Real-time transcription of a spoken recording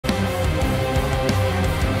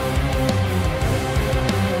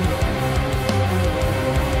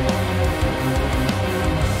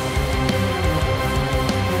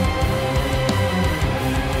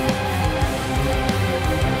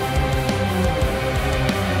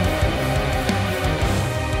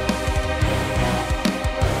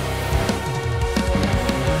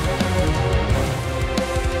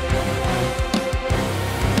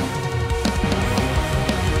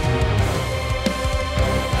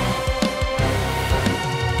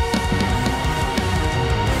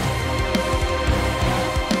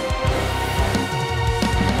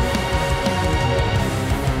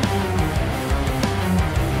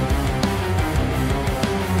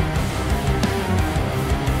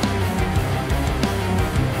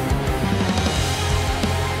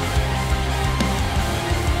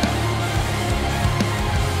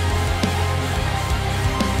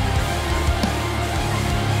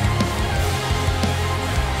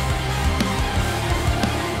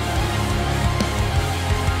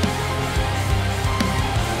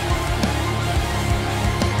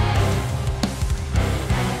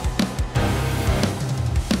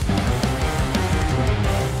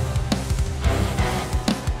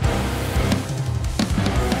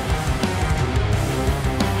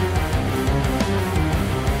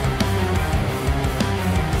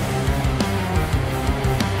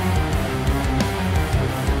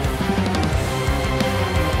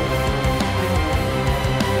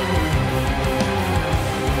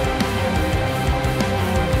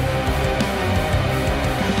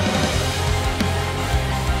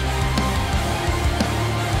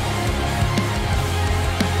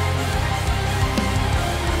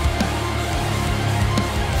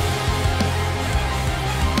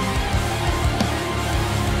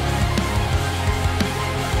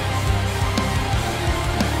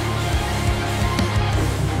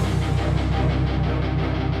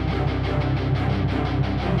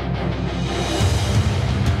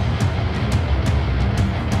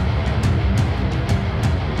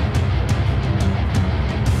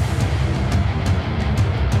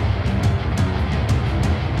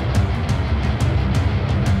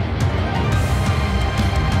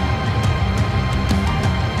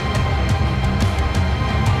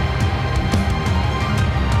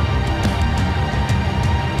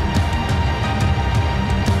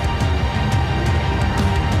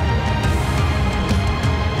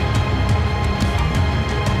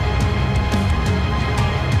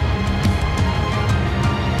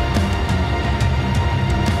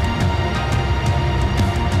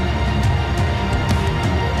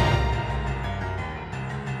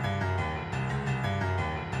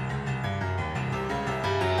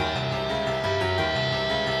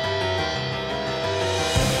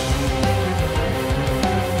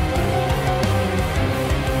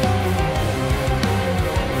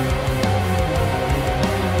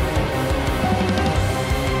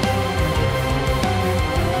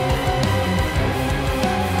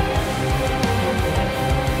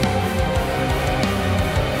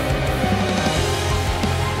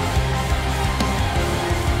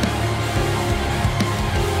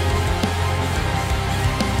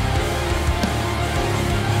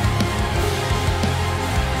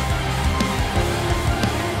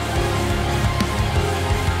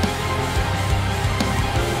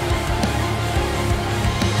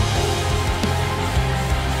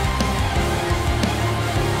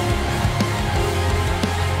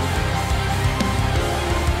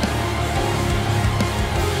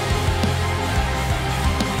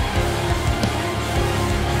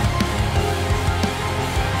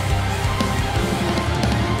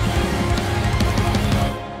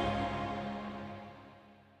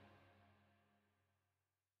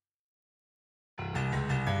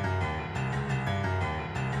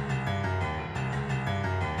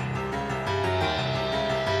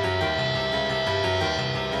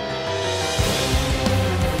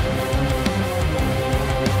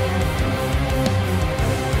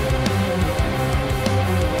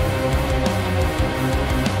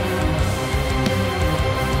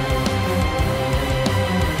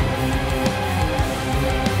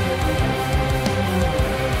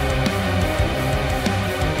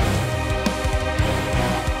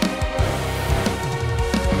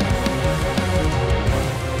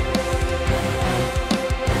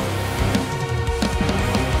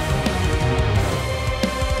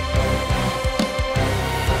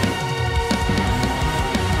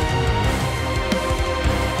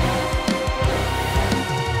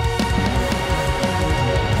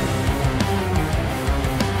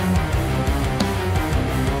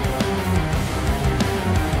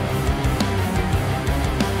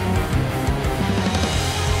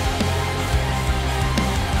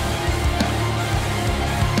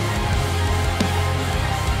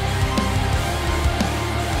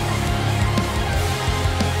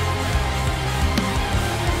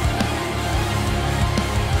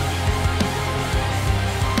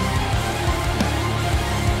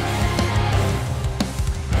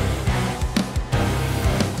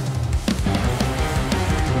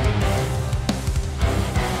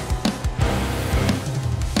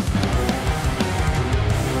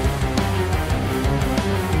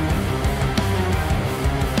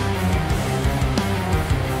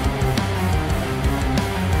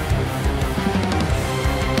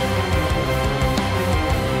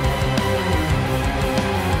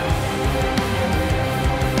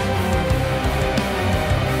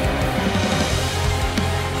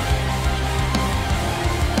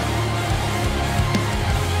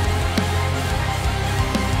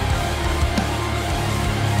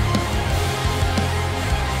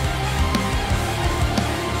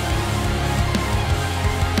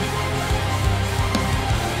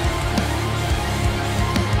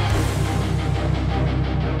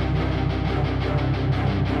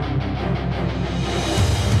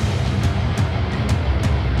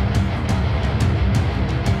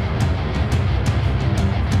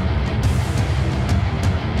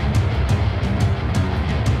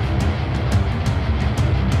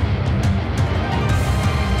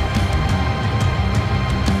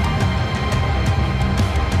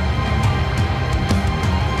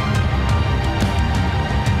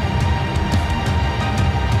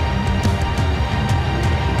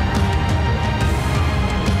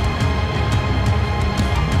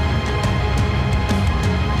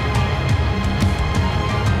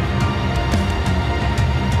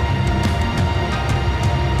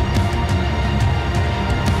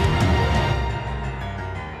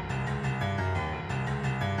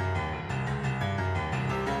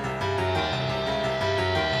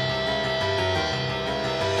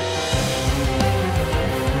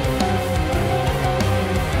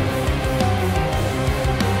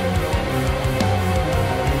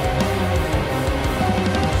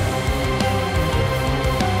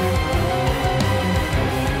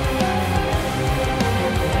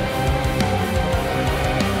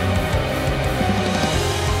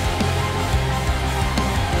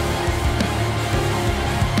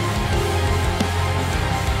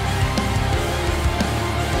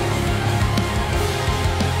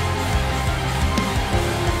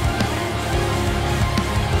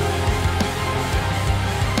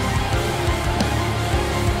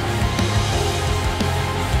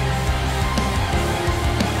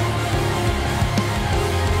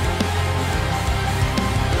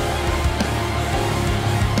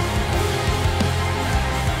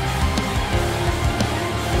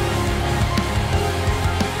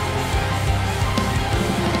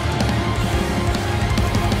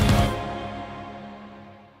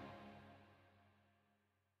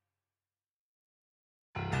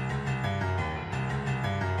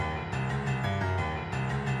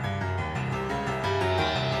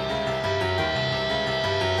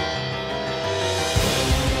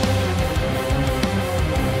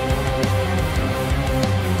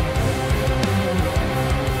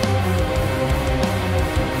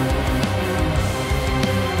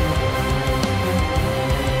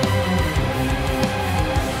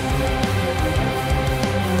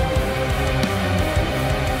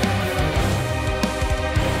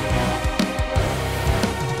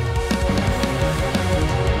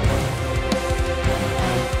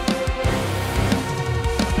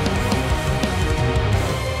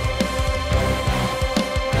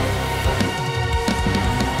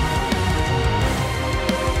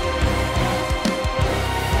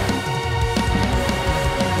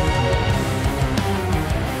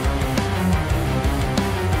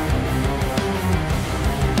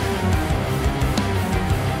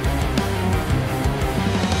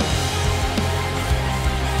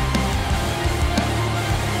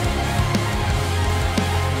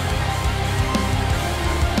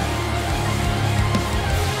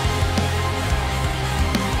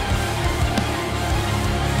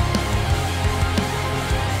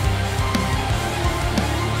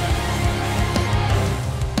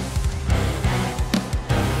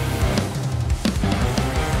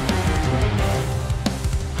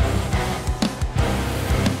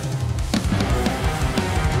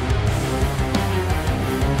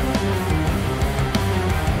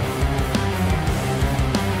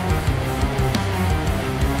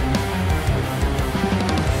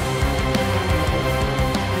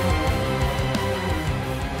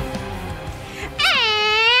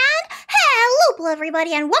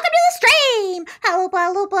everybody, and welcome to the stream! Hello,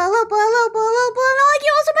 hello, hello, hello, hello, and thank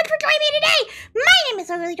you all so much for joining me today! My name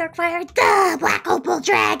is Arly Darkfire, the Black Opal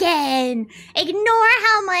Dragon! Ignore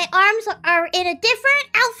how my arms are in a different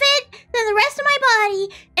outfit than the rest of my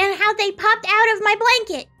body, and how they popped out of my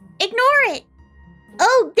blanket. Ignore it.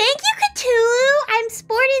 Oh, thank you, Cthulhu! I'm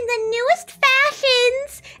sporting the newest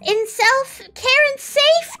fashions in self-care and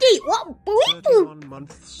safety! What? 31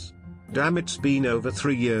 months. Damn, it's been over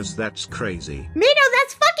 3 years, that's crazy. Mino,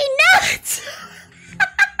 that's fucking nuts!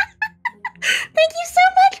 Thank you so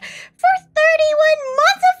much for 31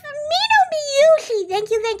 months of Mino Miyushi!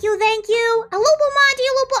 Thank you, thank you, thank you! Hello, Monty,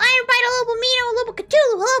 hello, Iron Bite, hello, Mino, hello,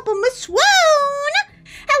 Cthulhu, hello, Miss Swoon!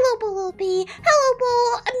 Hello, Loopy,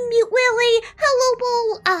 hello, Mute Willie,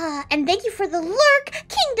 hello, and thank you for the lurk,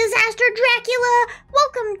 King Disaster Dracula,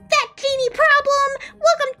 welcome, That Genie Problem,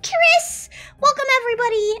 welcome, Triss, welcome,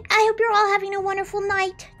 everybody. I hope you're all having a wonderful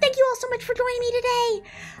night. Thank you all so much for joining me today.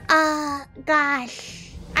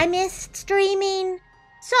 Gosh, I missed streaming.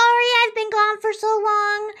 Sorry I've been gone for so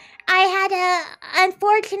long. I had a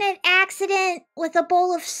unfortunate accident with a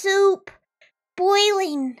bowl of soup.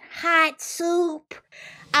 Boiling hot soup.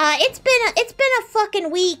 It's been a fucking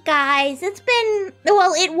week, guys. It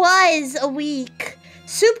was a week.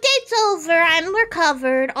 Soup date's over. I'm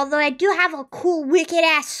recovered. Although I do have a cool wicked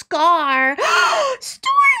ass scar.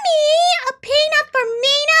 Stormy, a peanut for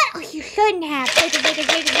Mina. Oh, you shouldn't have. Take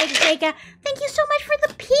it. Thank you so much for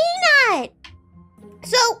the peanut.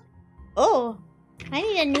 So, I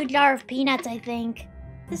need a new jar of peanuts. I think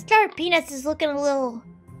this jar of peanuts is looking a little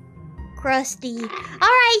crusty.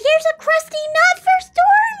 Alright, here's a crusty nut for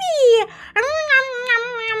Stormy!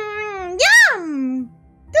 Yum!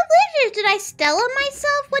 Delicious! Did I Stella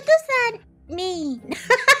myself? What does that mean?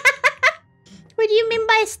 What do you mean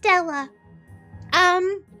by Stella? Yeah,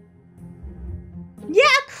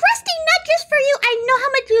 a crusty nut just for you! I know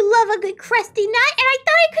how much you love a good crusty nut, and I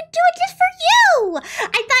thought I could do it just for you!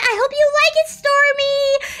 I hope you like it, Stormy!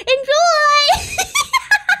 Enjoy!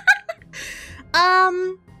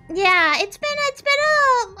 Yeah, it's been a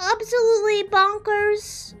absolutely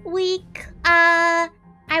bonkers week. I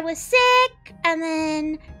was sick, and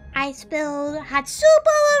then I spilled hot soup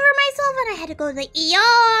all over myself, and I had to go to the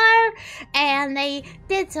ER, and they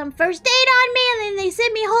did some first aid on me, and then they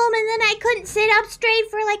sent me home, and then I couldn't sit up straight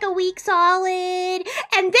for like a week solid,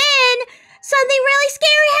 and then something really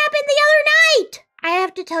scary happened the other night. I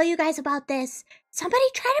have to tell you guys about this.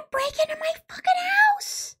 Somebody tried to break into my fucking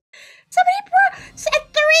house. Somebody at 3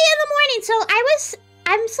 in the morning. So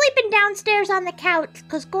I'm sleeping downstairs on the couch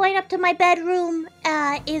because going up to my bedroom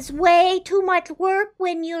is way too much work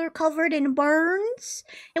when you're covered in burns.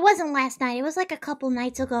 It wasn't last night. It was like a couple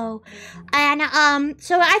nights ago. And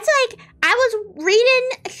so I was reading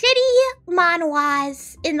shitty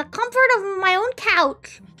manhwas in the comfort of my own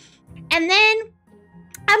couch. And then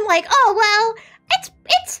I'm like, oh, well, it's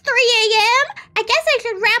 3 a.m. I guess I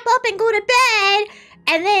should wrap up and go to bed.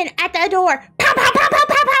 And then at the door, pound, pound, pound, pound,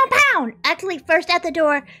 pound, pound, pound. Actually, first at the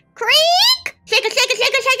door, creak, shake a.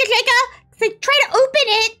 They tried to open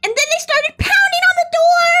it, and then they started pounding on the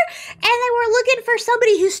door, and they were looking for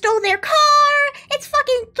somebody who stole their car. It's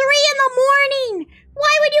fucking 3 in the morning.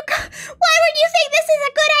 Why would you think this is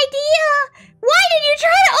a good idea? Why did you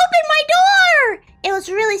try to open my door? It was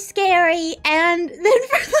really scary, and then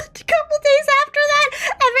for a couple days after that,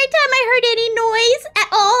 every time I heard any noise at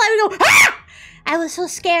all, I would go, ah! I was so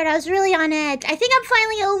scared. I was really on edge. I think I'm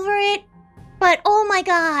finally over it, but oh my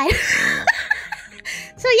god.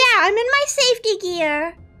 So yeah, I'm in my safety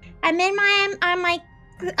gear. I'm in my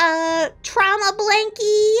trauma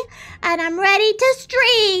blankie, and I'm ready to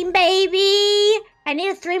stream, baby. I need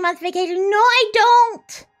a 3-month vacation. No, I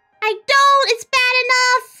don't. It's bad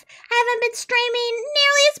enough. I haven't been streaming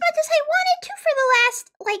nearly as much as I wanted to for the last,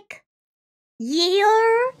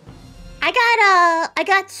 year. I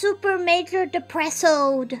got super major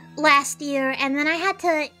depressoed last year, and then I had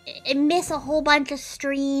to miss a whole bunch of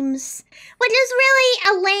streams, which is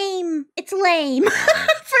really it's lame.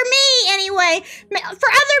 For me, anyway. For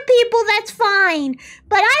other people, that's fine.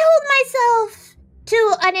 But I hold myself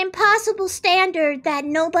to an impossible standard that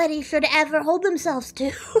nobody should ever hold themselves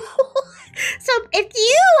to. So if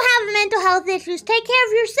you have mental health issues, take care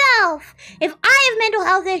of yourself. If I have mental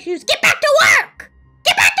health issues, get back to work!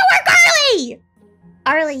 Get back to work, Arly!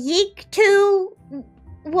 Arly, Yeek 2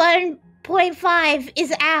 1.5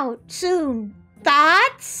 is out soon.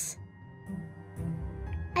 Thoughts?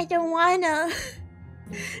 I don't wanna.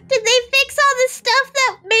 Did they fix all the stuff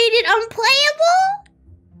that made it unplayable?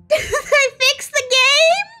 Did they fix the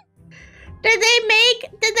game? Did they make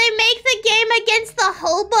the game against the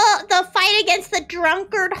against the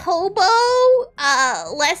drunkard hobo,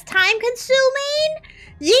 less time consuming.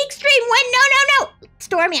 Yeek stream went, no.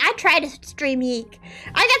 Stormy, I tried to stream Yeek.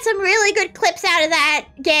 I got some really good clips out of that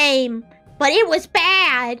game, but it was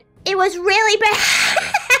bad. It was really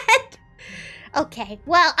bad. Okay,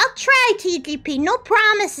 well, I'll try TGP. No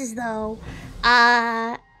promises, though.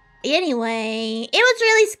 Anyway, it was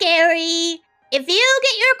really scary. If you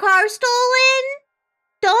get your car stolen,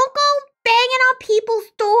 don't go banging on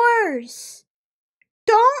people's doors.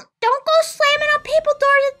 Don't go slamming on people's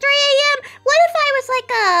doors at 3 a.m. What if I was like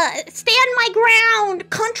a stand my ground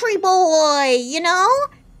country boy, you know?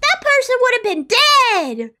 That person would have been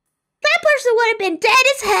dead. That person would have been dead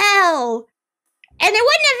as hell. And it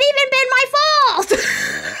wouldn't have even been my fault.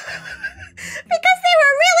 Because they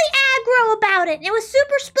were really aggro about it. And it was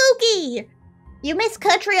super spooky. You miss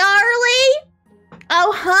Country Arly?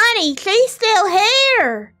 Oh, honey, she's still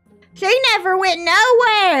here. She never went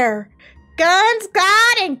nowhere. Guns,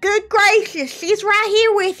 God, and good gracious, she's right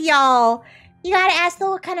here with y'all. You gotta ask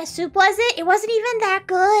though, what kind of soup was it? It wasn't even that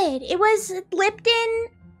good. It was Lipton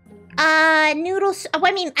noodle soup.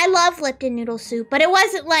 I mean, I love Lipton noodle soup, but it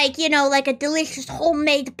wasn't like, you know, like a delicious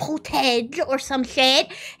homemade pottage or some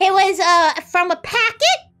shit. It was from a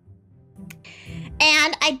packet.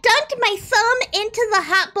 And I dunked my thumb into the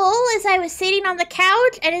hot bowl as I was sitting on the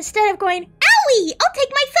couch, and instead of going, owie, I'll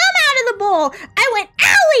take my thumb out of the bowl, I went,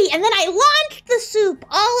 owie, and then I launched the soup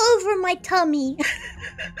all over my tummy.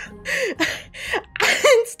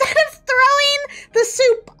 Instead of throwing the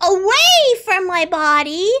soup away from my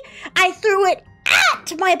body, I threw it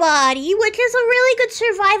at my body, which is a really good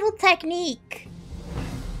survival technique.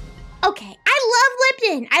 Okay, I love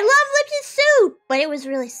Lipton. I love Lipton soup, but it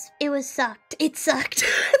sucked. It sucked.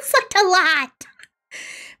 It sucked a lot.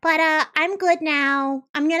 But I'm good now.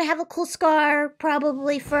 I'm gonna have a cool scar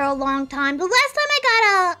probably for a long time. The last time I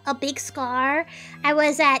got a big scar, I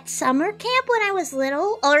was at summer camp when I was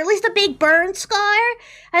little, or at least a big burn scar.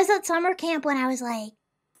 I was at summer camp when I was like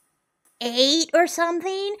 8 or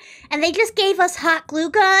something, and they just gave us hot glue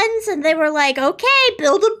guns, and they were like, okay,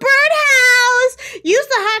 build a birdhouse, use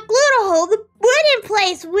the hot glue to hold the wood in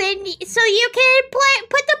place so you can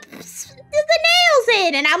put the nails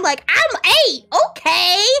in. And I'm like, I'm 8,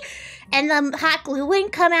 okay. And the hot glue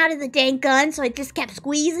wouldn't come out of the dang gun, so I just kept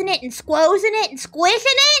squeezing it and squozing it and squishing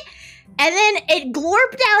it, and then it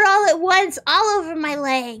glorped out all at once all over my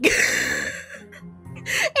leg.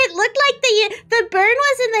 It looked like the burn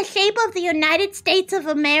was in the shape of the United States of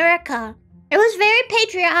America. It was very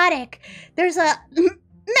patriotic. There's a Mega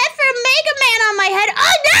Man on my head.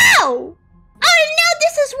 Oh no! Oh no,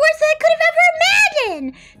 this is worse than I could have ever imagined!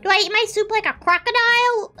 Do I eat my soup like a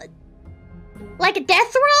crocodile? Like a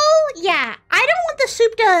death roll? Yeah, I don't want the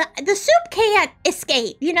soup can't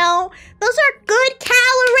escape, you know? Those are good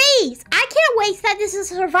calories. I can't waste that. This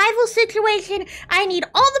is a survival situation. I need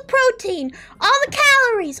all the protein, all the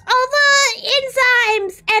calories, all the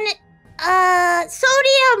enzymes, and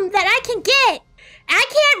sodium that I can get. I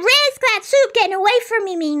can't risk that soup getting away from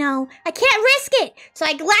me, Mino. I can't risk it. So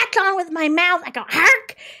I latch on with my mouth. I go,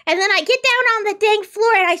 hark. And then I get down on the dang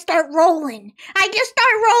floor and I start rolling. I just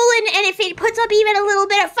start rolling, and if it puts up even a little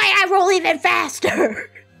bit of fight, I roll even faster.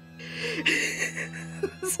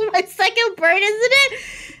 This is my second burn, isn't it?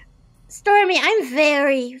 Stormy, I'm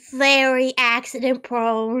very, very accident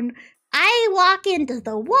prone. I walk into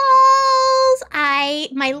the walls.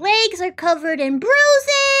 My legs are covered in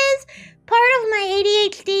bruises. Part of my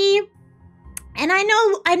ADHD, and I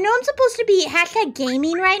know I'm supposed to be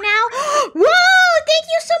 #gaming right now. Whoa! Thank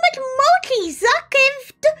you so much, Mochi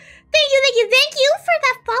Zuckift. Thank you for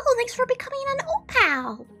that follow. Thanks for becoming an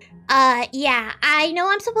OPAL. Yeah, I know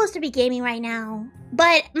I'm supposed to be gaming right now,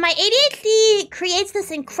 but my ADHD creates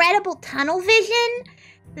this incredible tunnel vision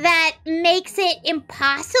that makes it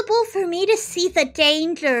impossible for me to see the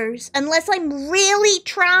dangers unless I'm really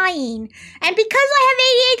trying. And because I have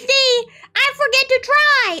ADHD, I forget to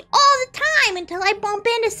try all the time until I bump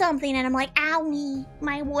into something and I'm like, owie,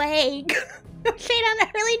 my leg. Shayna, I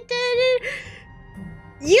really did it.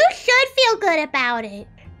 You should feel good about it.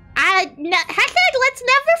 Let's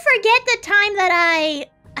never forget the time that I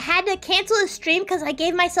had to cancel a stream because I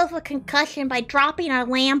gave myself a concussion by dropping a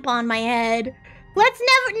lamp on my head. Let's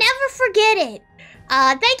never forget it.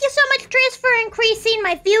 Thank you so much, Tris, for increasing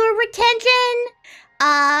my viewer retention.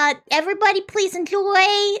 Everybody please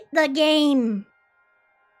enjoy the game.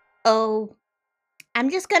 Oh, I'm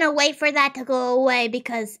just gonna wait for that to go away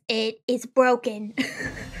because it is broken.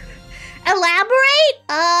 Elaborate?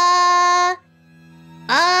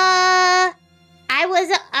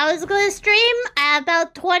 I was gonna stream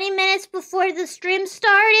about 20 minutes before the stream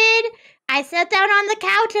started. I sat down on the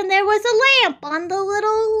couch and there was a lamp on the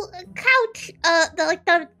little couch,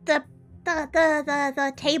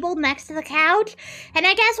 the table next to the couch. And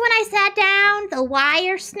I guess when I sat down, the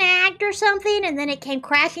wire snagged or something, and then it came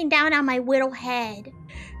crashing down on my little head.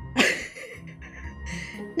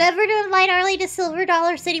 Never to invite Arly to Silver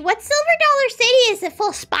Dollar City. What Silver Dollar City? Is it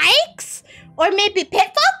full spikes? Or maybe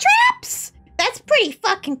pitfall traps? That's pretty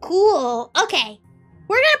fucking cool. Okay,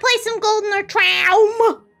 we're gonna play some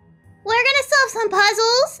GoldenerTraum. We're gonna solve some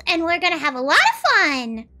puzzles, and we're gonna have a lot of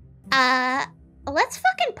fun. Let's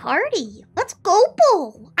fucking party. Let's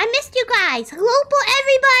GoPal. I missed you guys. GoPal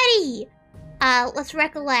everybody. Let's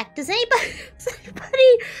recollect. Does anybody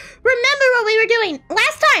remember what we were doing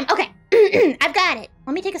last time? Okay, I've got it.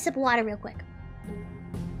 Let me take a sip of water real quick.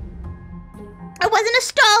 It wasn't a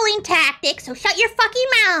stalling tactic, so shut your fucking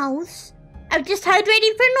mouths. I'm just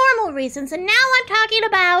hydrating for normal reasons, and now I'm talking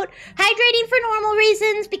about hydrating for normal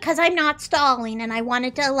reasons because I'm not stalling, and I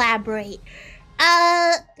wanted to elaborate.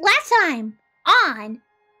 Last time on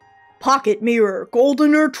Pocket Mirror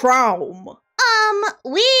GoldenerTraum.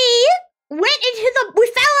 we we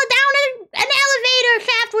fell down an elevator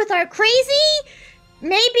shaft with our crazy,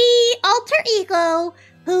 maybe alter ego,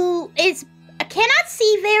 who cannot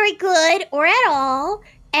see very good or at all.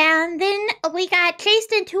 And then we got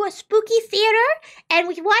chased into a spooky theater, and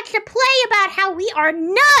we watched a play about how we are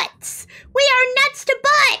nuts. We are nuts to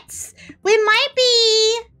butts. We might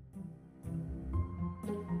be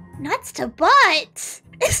nuts to butts.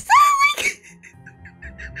 Is that like?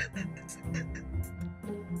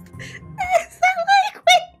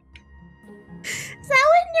 Is that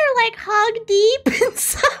when you're like hog deep in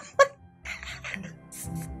someone else?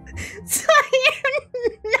 So your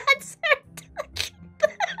nuts are touching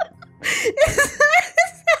them.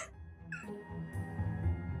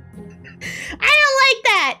 I don't like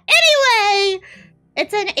that. Anyway,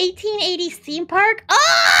 it's an 1880s theme park.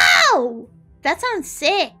 Oh! That sounds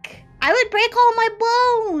sick. I would break all my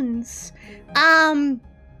bones. I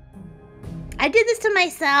did this to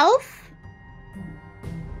myself.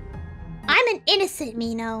 I'm an innocent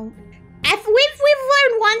Mino. If we've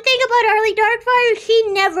learned one thing about Arly Darkfire, she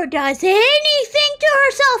never does anything to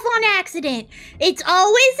herself on accident. It's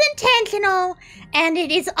always intentional, and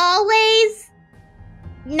it is always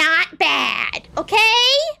not bad, okay?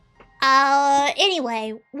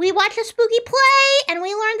 Anyway, we watched a spooky play, and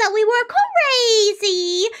we learned that we were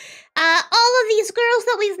crazy. All of these girls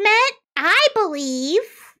that we've met, I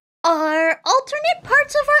believe, are alternate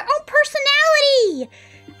parts of our own personality.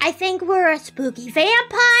 I think we're a spooky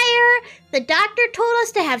vampire. The doctor told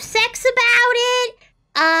us to have sex about it.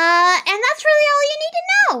 And that's really all you need to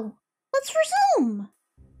know. Let's resume.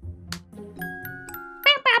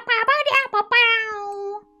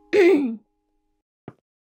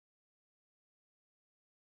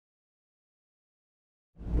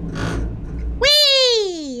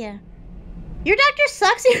 Whee! Your doctor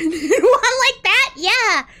sucks. You one like that?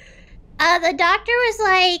 Yeah. The doctor was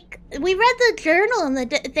like, we read the journal and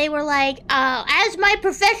they were like, as my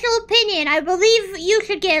professional opinion, I believe you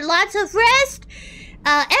should get lots of rest,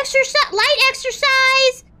 light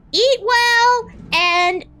exercise, eat well,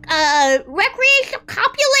 and recreational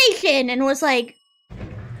copulation. And was like,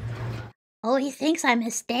 oh, he thinks I'm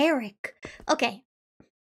hysteric. Okay.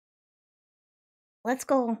 Let's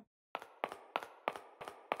go.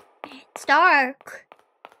 It's dark.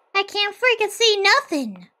 I can't freaking see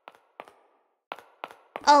nothing.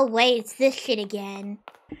 Oh wait, it's this shit again.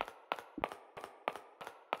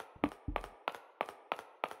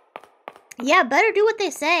 Yeah, better do what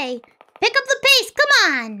they say. Pick up the pace, come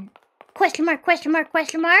on! Question mark, question mark,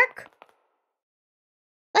 question mark.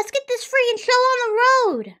 Let's get this freaking show on the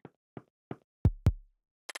road.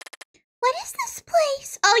 What is this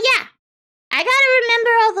place? Oh yeah, I gotta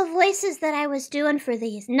remember all the voices that I was doing for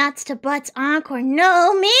these nuts to butts encore.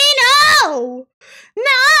 No, me no!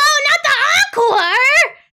 No, not the encore!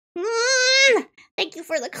 Thank you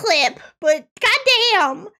for the clip, but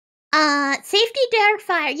goddamn. Safety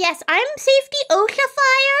Darkfire. Yes, I'm Safety Oshi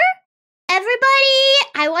Fire. Everybody,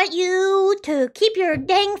 I want you to keep your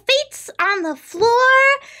dang feet on the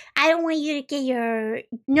floor. I don't want you to get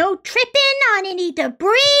no tripping on any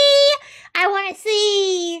debris. I want to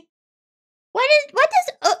see what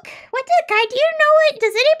guy, do you know it?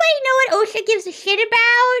 Does anybody know what OSHA gives a shit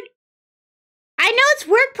about? I know it's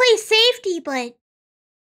workplace safety, but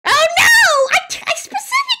oh no! I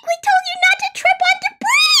specifically told you not to trip on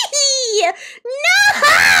debris!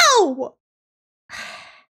 No!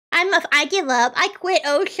 I give up. I quit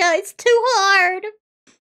OSHA. It's too hard.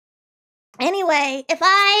 Anyway, if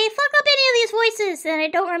I fuck up any of these voices and I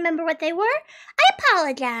don't remember what they were, I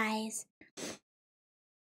apologize.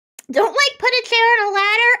 Don't like put a chair on a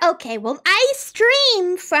ladder? Okay, well, I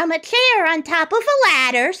stream from a chair on top of a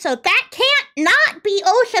ladder, so that can't not be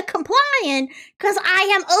OSHA compliant, because I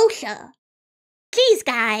am OSHA. Jeez,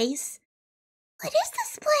 guys. What is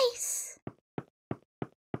this place?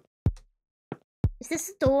 Is this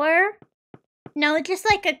a door? No, it's just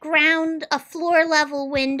like a floor level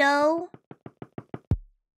window.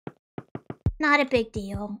 Not a big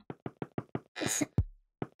deal.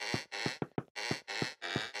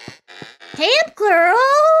 Damn, girl!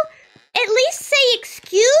 At least say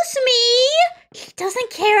excuse me! She doesn't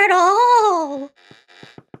care at all.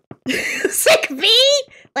 Sick beat?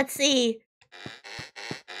 Let's see.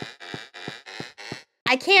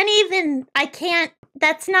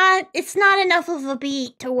 It's not enough of a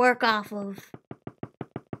beat to work off of.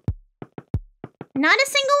 Not a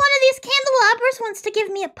single one of these candelabras wants to give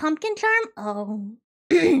me a pumpkin charm? Oh.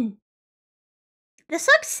 This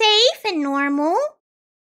looks safe and normal.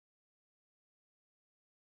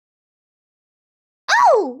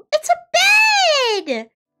 Oh, it's a bed!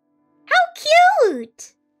 How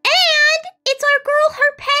cute! And it's our girl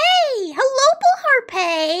Harpay! Hello,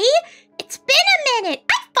 Harpay! It's been a minute!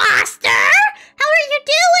 Hi, Foster! How are you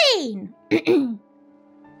doing?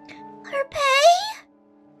 Harpay?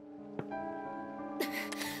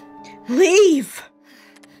 Leave!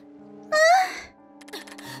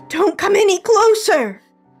 Don't come any closer!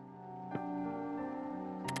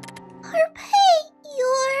 Harpay,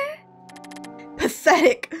 you're...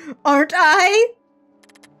 Pathetic, aren't I?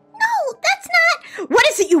 No, that's not... What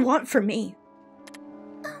is it you want from me?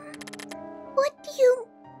 What do you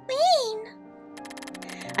mean?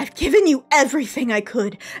 I've given you everything I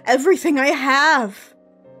could, everything I have.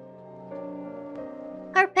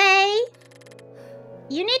 Harpay,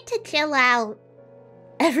 you need to chill out.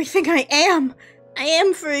 Everything I am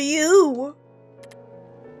for you.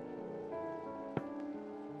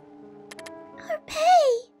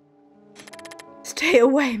 Harpay. Stay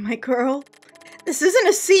away, my girl. This isn't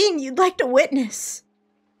a scene you'd like to witness.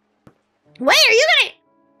 Wait, are you gonna...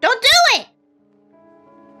 Don't do it!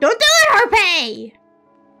 Don't do it, Harpay!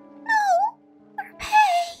 No,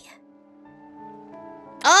 Harpay.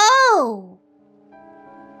 Oh!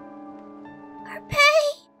 Harpay.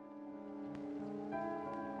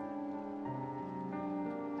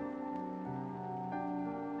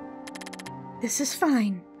 This is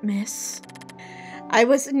fine, miss. I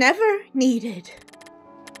was never needed.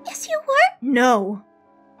 Yes, you were? No.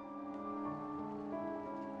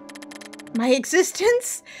 My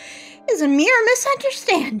existence is a mere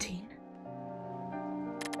misunderstanding.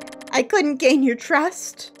 I couldn't gain your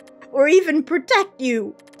trust or even protect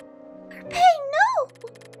you. Harpay, no!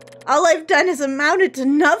 All I've done has amounted to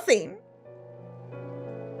nothing.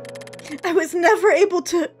 I was never able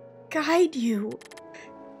to guide you.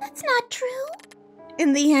 That's not true.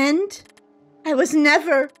 In the end, I was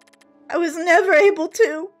never able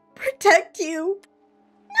to protect you.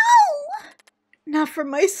 No! Not from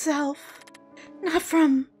myself. Not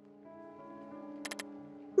from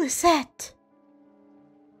Lisette.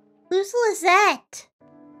 Who's Lisette?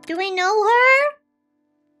 Do we know her?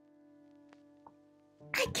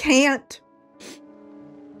 I can't.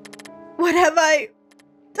 What have I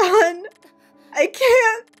done? I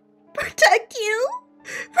can't protect you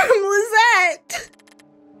from Lisette.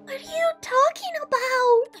 What are you talking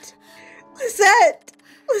about? Lisette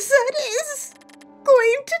is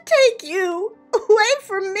going to take you away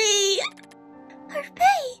from me.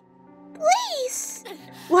 Harpay, please.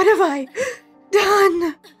 What have I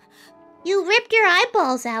done? You ripped your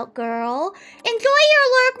eyeballs out, girl. Enjoy your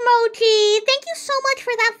lurk, Mochi. Thank you so much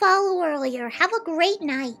for that follow earlier. Have a great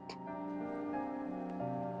night.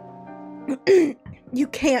 You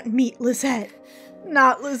can't meet Lisette.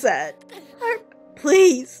 Not Lisette.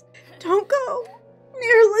 Please, don't go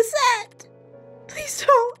near Lisette. Please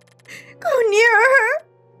don't go near her.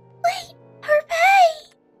 Wait,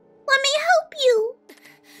 Harpay. Let me help you.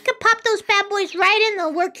 Could pop those bad boys right in.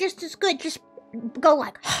 They'll work just as good. Just go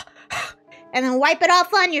like, and then wipe it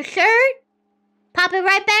off on your shirt. Pop it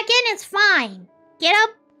right back in. It's fine. Get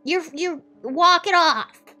up. You walk it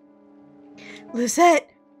off.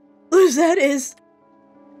 Lisette is...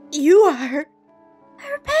 You are...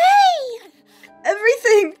 Harpay.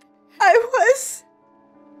 Everything I was...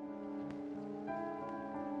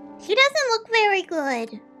 She doesn't look very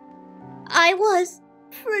good. I was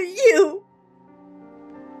for you.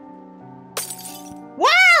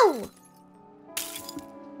 Wow!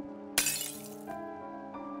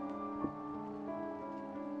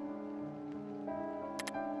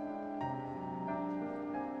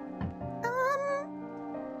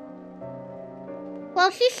 Well,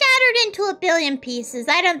 Well, she shattered into a billion pieces.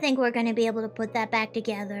 I don't think we're gonna be able to put that back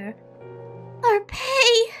together.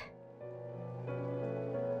 Arpay!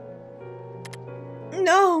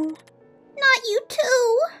 No. Not you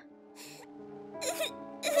too.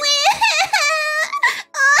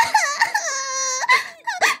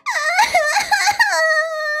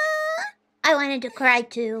 I wanted to cry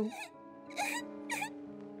too.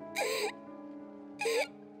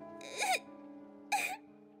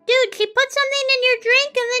 Dude, she put something in your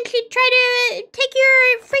drink and then she tried to take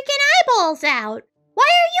your freaking eyeballs out. Why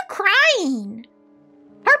are you crying?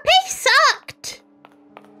 Her pay sucked.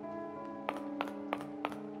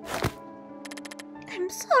 I'm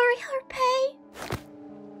sorry, Arpay.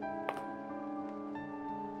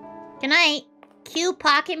 Can I cue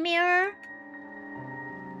pocket mirror?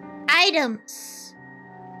 Items.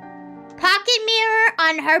 Pocket mirror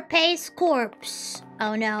on Herpay's corpse.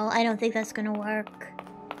 Oh no, I don't think that's gonna work.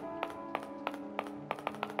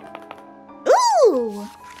 Ooh!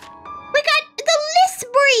 We got the list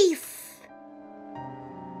brief!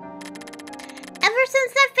 Ever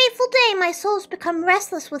since that fateful day, my soul's become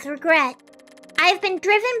restless with regret. I have been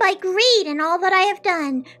driven by greed in all that I have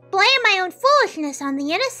done, blame my own foolishness on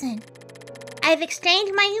the innocent. I have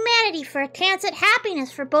exchanged my humanity for a chance at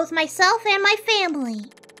happiness for both myself and my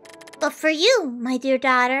family. But for you, my dear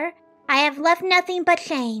daughter, I have left nothing but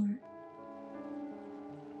shame.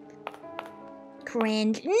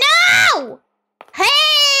 Cringe. No!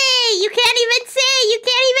 Hey! You can't even see! You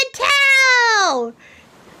can't even tell!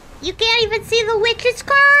 You can't even see the witch's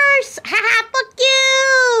curse! Haha, fuck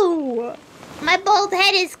you! My bald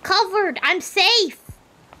head is covered. I'm safe.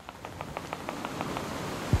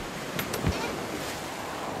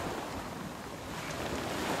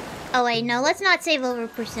 Oh wait, no, let's not save over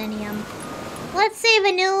proscenium. Let's save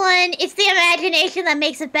a new one. It's the imagination that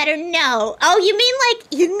makes it better. No. Oh, you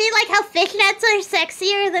mean like how fishnets are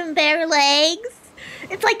sexier than bare legs?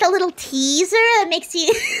 It's like a little teaser that makes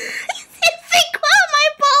you think what my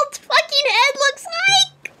bald fucking head looks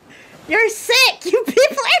like. You're sick. You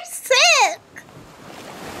people are sick.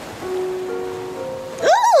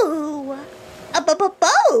 Ooh, a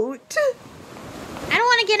boat. I don't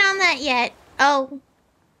want to get on that yet. Oh,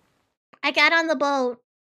 I got on the boat.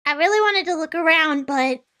 I really wanted to look around,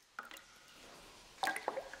 but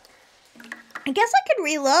I guess I could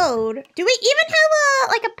reload. Do we even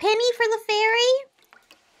have a penny for the ferry?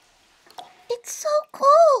 It's so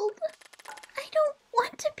cold. I don't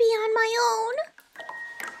want to be on my own.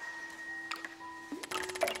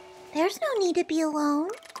 There's no need to be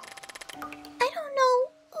alone. I don't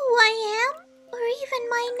know who I am or even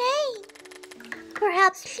my name.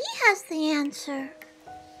 Perhaps she has the answer.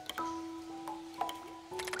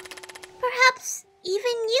 Perhaps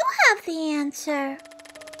even you have the answer.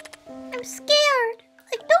 I'm scared.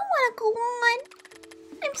 I don't want to go on.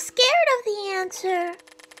 I'm scared of the answer.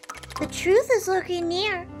 The truth is lurking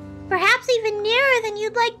near. Perhaps even nearer than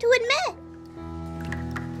you'd like to admit.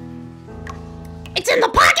 It's in the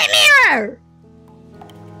pocket mirror!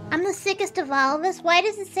 I'm the sickest of all of us. Why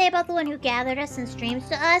does it say about the one who gathered us and streams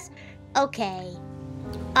to us? Okay.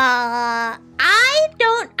 I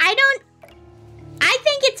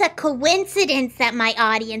think it's a coincidence that my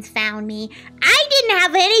audience found me. I didn't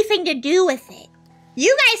have anything to do with it.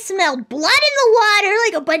 You guys smelled blood in the water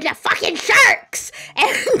like a bunch of fucking sharks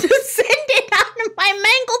and descended on my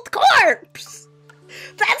mangled corpse.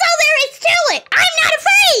 That's all there is to it. I'm not a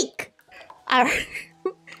freak. Alright.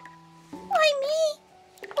 Why me?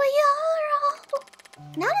 We are all...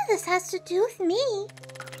 None of this has to do with me.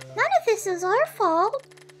 None of this is our fault.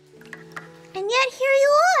 And yet here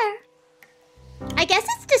you are. I guess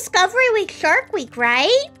it's Discovery Week, Shark Week,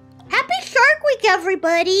 right? Happy Shark Week,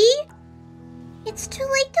 everybody! It's too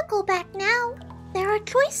late to go back now. There are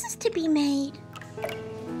choices to be made.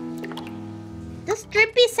 This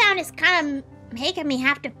drippy sound is kind of making me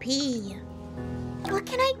have to pee. What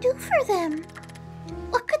can I do for them?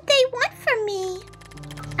 What could they want from me?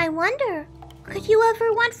 I wonder, could you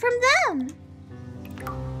ever want from them?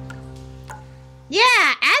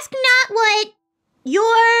 Yeah, ask not what you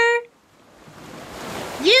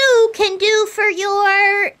can do for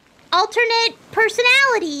your alternate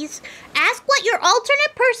personalities. Ask what your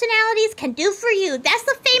alternate personalities can do for you. That's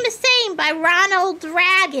the famous saying by Ronald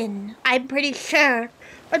Reagan, I'm pretty sure.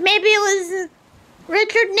 Or maybe it was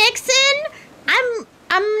Richard Nixon?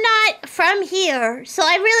 I'm not from here, so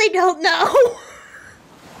I really don't know.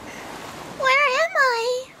 Where am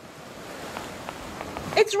I?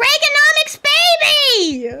 It's Reaganomics,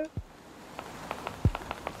 baby!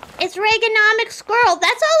 It's Reaganomics Squirrel.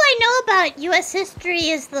 That's all I know about U.S. history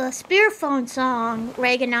is the Spearphone song,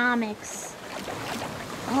 Reaganomics.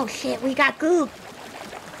 Oh shit, we got goop.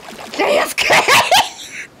 JFK!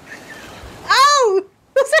 Oh!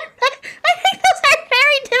 I think those are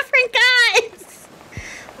very different guys!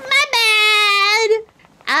 My bad!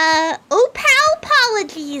 OPAL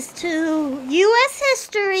apologies to U.S.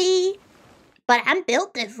 history, but I'm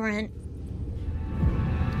built different.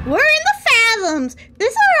 We're in the Fathoms!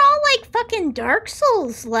 These are all like fucking Dark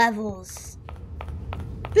Souls levels.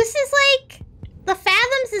 This is like... The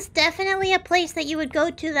Fathoms is definitely a place that you would go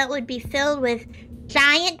to that would be filled with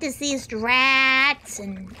giant diseased rats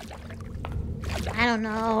and... I don't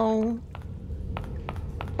know...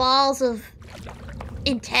 balls of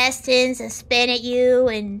intestines that spin at you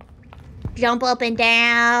and jump up and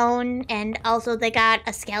down, and also they got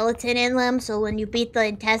a skeleton in them, so when you beat the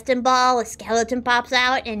intestine ball, a skeleton pops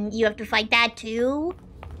out and you have to fight that too.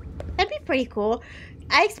 That'd be pretty cool.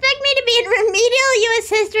 I expect me to be in remedial U.S.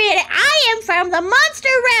 history, and I am from the monster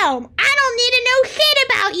realm. I don't need to know shit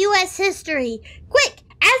about U.S. history. Quick,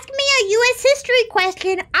 ask me a U.S. history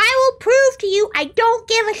question. I will prove to you I don't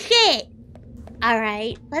give a shit. All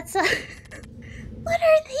right, let's. What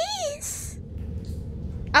are these?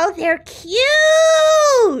 Oh, they're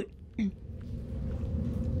cute.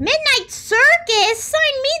 Midnight Circus?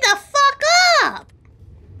 Sign me the fuck up.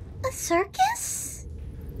 A circus?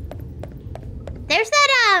 There's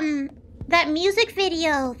that music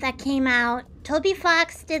video that came out. Toby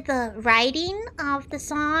Fox did the writing of the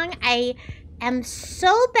song. I am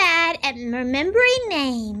so bad at remembering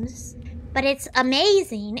names, but it's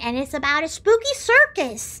amazing, and it's about a spooky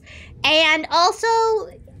circus, and also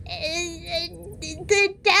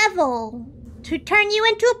the devil to turn you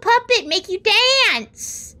into a puppet, make you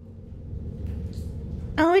dance.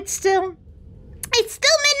 Oh, it's still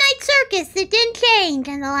Midnight Circus. It didn't change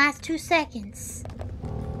in the last 2 seconds.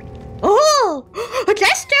 Oh, a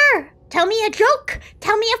jester! Tell me a joke!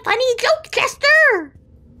 Tell me a funny joke, jester!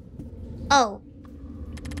 Oh,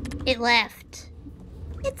 it left.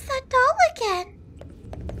 It's that doll again.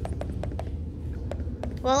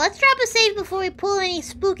 Well, let's drop a save before we pull any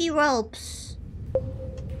spooky ropes.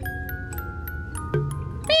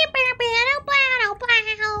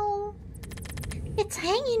 It's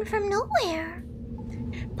hanging from nowhere.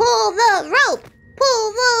 Pull the rope!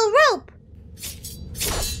 Pull the rope!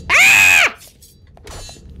 Ah!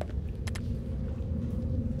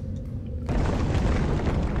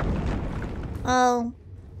 Oh.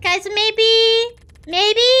 Guys, maybe the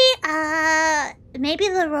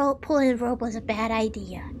pulling the rope was a bad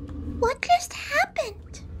idea. What just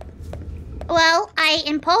happened? Well, I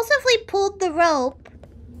impulsively pulled the rope.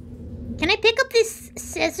 Can I pick up these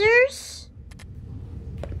scissors?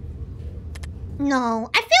 No.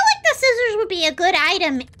 I feel like the scissors would be a good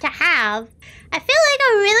item to have. I feel like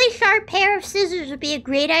a really sharp pair of scissors would be a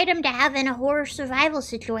great item to have in a horror survival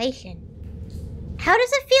situation. How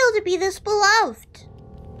does it feel to be this beloved?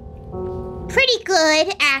 Pretty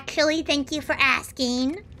good, actually. Thank you for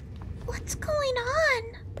asking. What's going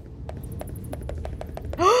on?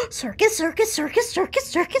 Circus, circus, circus, circus,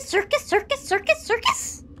 circus, circus, circus, circus,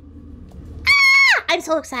 circus. Ah! I'm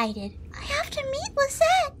so excited. I have to meet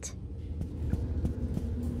Lisette.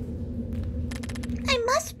 I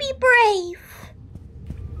must be brave.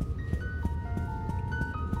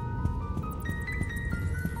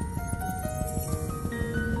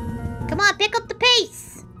 Come on, pick up the pace.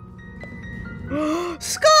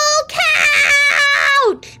 Skull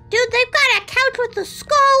couch! Dude, they've got a couch with a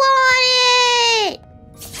skull on it!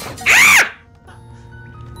 Ah!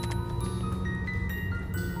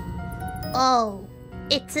 Oh,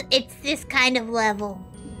 it's this kind of level.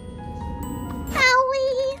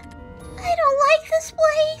 Owie, I don't like this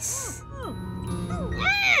place.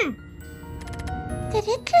 Did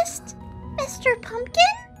it just, Mr.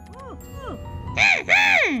 Pumpkin?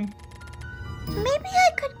 Maybe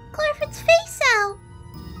I could carve its face out.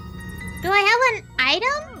 Do I have an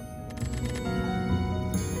item?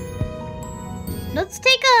 Let's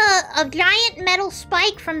take a giant metal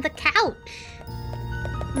spike from the couch.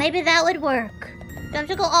 Maybe that would work. Do I have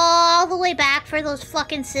to go all the way back for those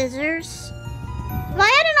fucking scissors? If I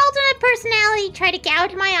had an alternate personality try to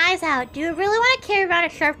gouge my eyes out, do you really want to carry around a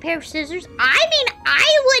sharp pair of scissors? I mean,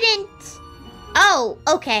 I wouldn't. Oh,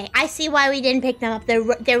 okay. I see why we didn't pick them up.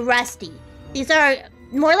 They're rusty. These are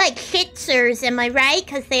more like shitzers, am I right?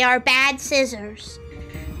 Because they are bad scissors.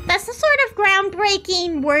 That's the sort of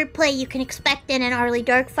groundbreaking wordplay you can expect in an Arly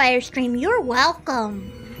Darkfire stream. You're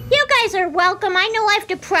welcome. You guys are welcome. I know I've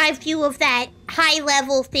deprived you of that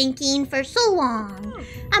high-level thinking for so long.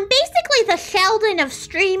 I'm basically the Sheldon of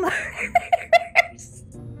streamers.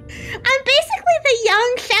 I'm basically the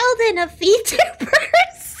young Sheldon of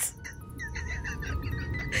VTubers.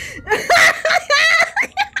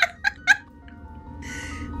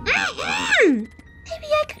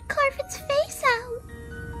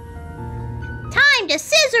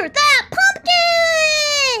 after that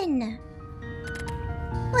pumpkin!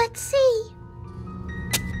 Let's see.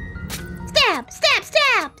 Stab, stab,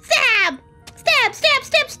 stab, stab! Stab, stab,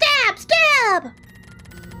 stab, stab, stab!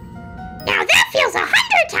 Now that feels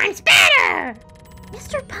 100 times better!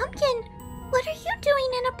 Mr. Pumpkin, what are you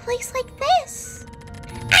doing in a place like this?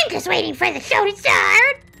 I'm just waiting for the show to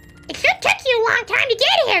start. It sure took you a long time to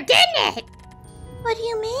get here, didn't it? What do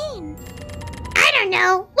you mean? I don't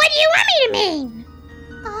know. What do you want me to mean?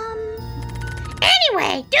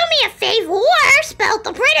 Anyway, do me a favor, spell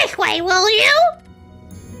the British way, will you?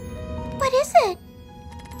 What is it?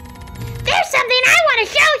 There's something I want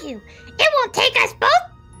to show you. It won't take us both.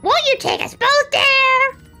 Won't you take us both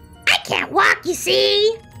there? I can't walk, you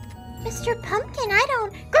see. Mr. Pumpkin, I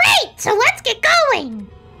don't... Great, so let's get going.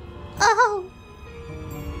 Oh.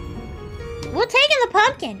 We're taking the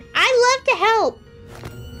pumpkin. I love to help.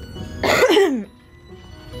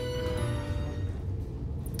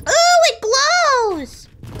 Ooh, it glows!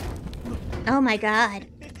 Oh my god.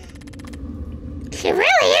 She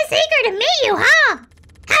really is eager to meet you, huh?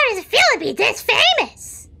 How does it feel to be this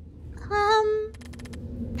famous?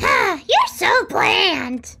 You're so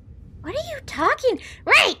bland. What are you talking?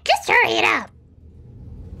 Right, just hurry it up.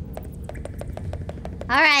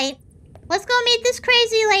 Alright, let's go meet this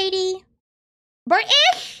crazy lady.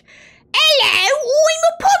 British? Hello, I'm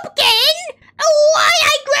a pumpkin. Why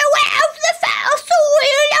I grow out of the foul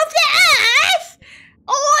soil of the earth.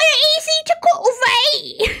 Are easy to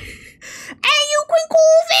cultivate. And you can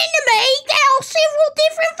carve into me. There are several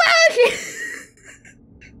different versions.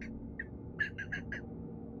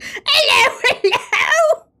 Hello, hello.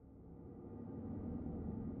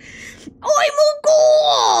 I'm a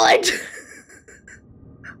god.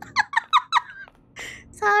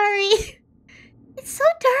 Sorry. It's so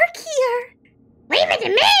dark here. Leave it to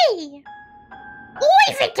me.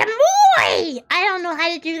 Leave it to me. I don't know how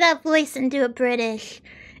to do that voice and do it British.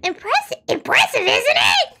 Impressive, isn't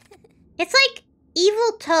it? It's like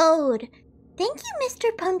Evil Toad. Thank you,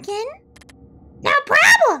 Mr. Pumpkin. No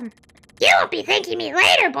problem. You won't be thanking me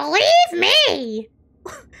later, believe me.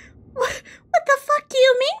 What the fuck do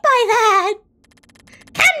you mean by that?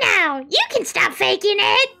 Come now, you can stop faking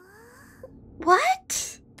it.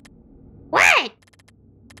 What? What?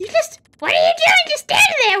 What are you doing just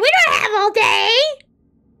standing there? We don't have all day.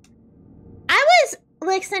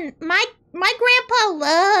 Listen, my grandpa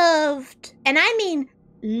loved, and I mean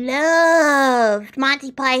loved,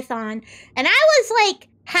 Monty Python. And I was like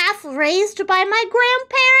half raised by my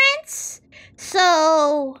grandparents.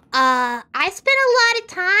 So, I spent a lot of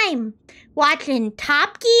time watching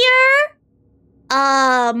Top Gear,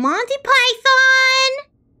 Monty Python,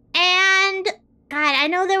 and God, I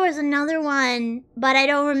know there was another one, but I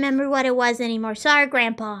don't remember what it was anymore. Sorry,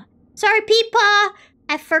 Grandpa. Sorry, Peepa.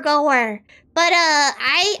 I forgot her. But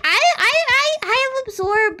I have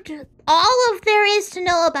absorbed all of there is to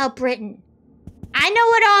know about Britain. I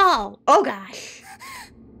know it all. Oh gosh.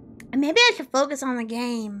 Maybe I should focus on the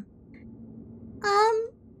game. Oh,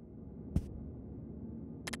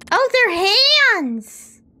 they're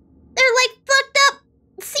hands. They're like fucked up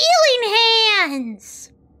ceiling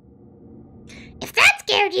hands. If that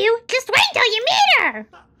scared you, just wait till you meet her!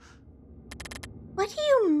 What do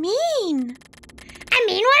you mean? I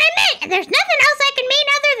mean what I meant, and there's nothing else I can mean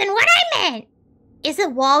other than what I meant. Is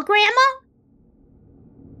it wall, Grandma?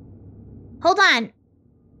 Hold on.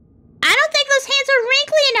 I don't think those hands are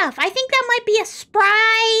wrinkly enough. I think that might be a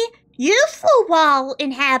spry, youthful wall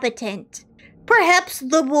inhabitant. Perhaps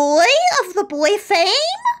the boy of the boy fame?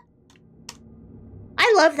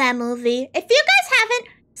 I love that movie. If you guys haven't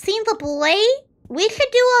seen The Boy, we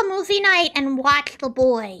should do a movie night and watch The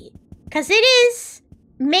Boy. Because it is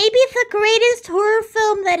maybe the greatest horror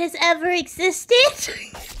film that has ever existed.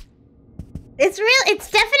 It's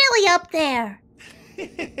definitely up there.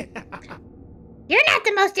 You're not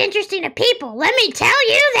the most interesting of people, let me tell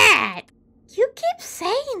you that. You keep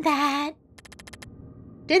saying that.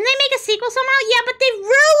 Didn't they make a sequel somehow? Yeah, but they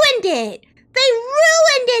ruined it. They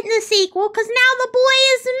ruined it in the sequel because now the boy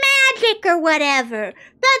is magic or whatever.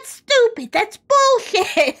 That's stupid. That's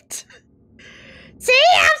bullshit. See?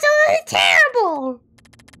 Absolutely terrible.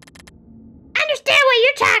 Understand what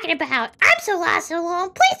you're talking about. I'm so lost and alone.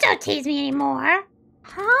 Please don't tease me anymore.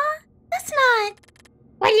 Huh? That's not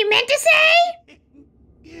what you meant to say?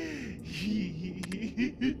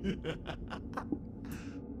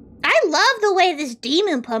 I love the way this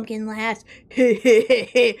demon pumpkin laughs.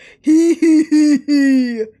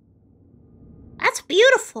 That's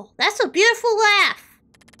beautiful. That's a beautiful laugh.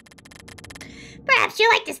 Perhaps you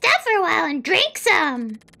like to stop for a while and drink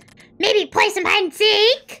some. Maybe play some hide and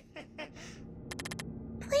seek.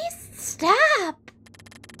 Please stop.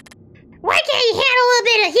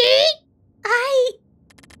 bit of heat.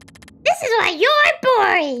 This is why you're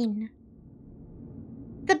boring.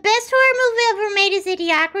 The best horror movie ever made is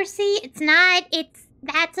Idiocracy. It's not.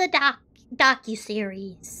 That's a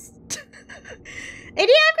docu-series.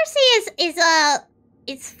 Idiocracy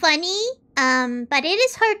it's funny, but it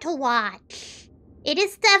is hard to watch. It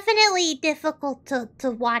is definitely difficult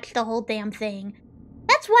to watch the whole damn thing.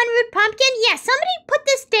 That's one rude pumpkin? Yeah, somebody put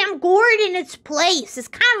this damn gourd in its place. It's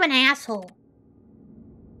kind of an asshole.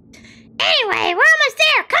 Anyway, we're almost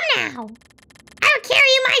there. Come now. I would carry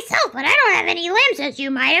you myself, but I don't have any limbs, as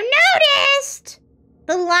you might have noticed.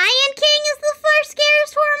 The Lion King is the first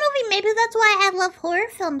scariest horror movie. Maybe that's why I love horror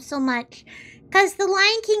films so much. Because The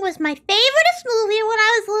Lion King was my favoriteest movie when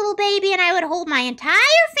I was a little baby, and I would hold my entire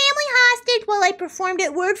family hostage while I performed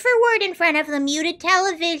it word for word in front of the muted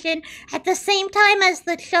television at the same time as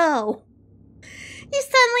the show. You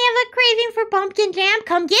suddenly have a craving for pumpkin jam?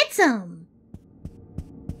 Come get some.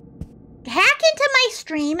 Hack into my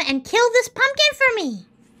stream and kill this pumpkin for me.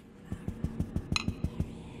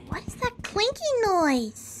 What is that clinking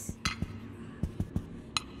noise?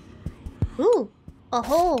 Ooh, a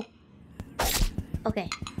hole. Okay.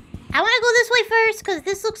 I want to go this way first, because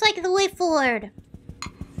this looks like the way forward.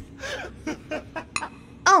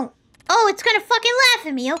 Oh, it's gonna fucking laugh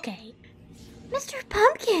at me, okay. Mr.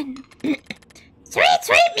 Pumpkin. Sweet,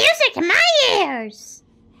 sweet music in my ears.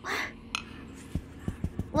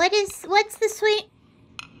 What's the sweet...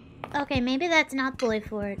 Okay, maybe that's not the way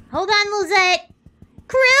forward. Hold on, Lizette.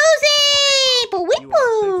 Cruising! You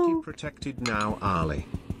are safety protected now, Arly.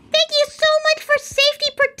 Thank you so much for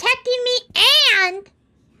safety protecting me and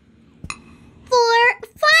for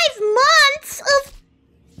 5 months of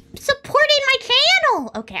supporting my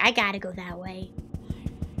channel. Okay, I gotta go that way.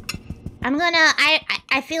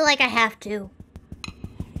 I feel like I have to.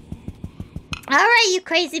 Alright, you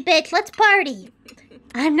crazy bitch, let's party.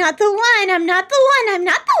 I'm not the one, I'm not the one, I'm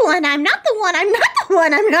not the one, I'm not the one, I'm not the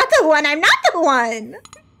one, I'm not the one, I'm not the one.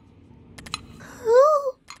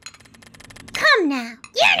 Who? Come now.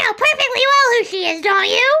 You know perfectly well who she is, don't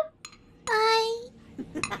you? Hi,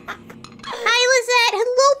 Lizette.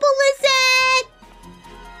 Hello, Lizette.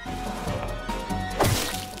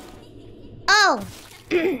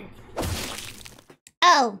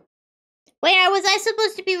 Oh. Wait, was I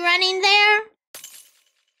supposed to be running there?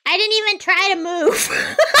 I didn't even try to move.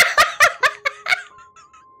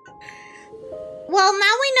 Well,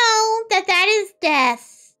 now we know that is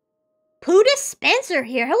death. Puda Spencer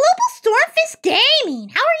here. Hello, Stormfist Gaming.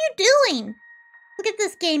 How are you doing? Look at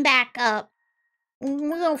this game back up.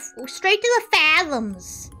 We'll go straight to the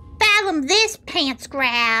Fathoms. Fathom this, pants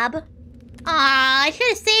grab. Aw, I should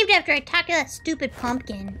have saved after I talked to that stupid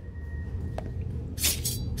pumpkin.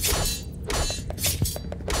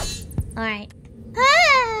 Alright.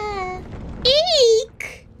 Ah!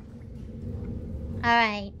 Eek!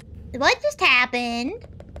 Alright. What just happened?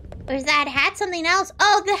 Or is that hat something else?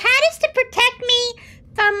 Oh, the hat is to protect me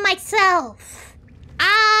from myself.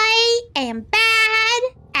 I am bad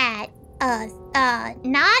at,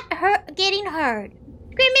 not getting hurt.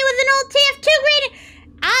 Greet me with an old TF2 greeting.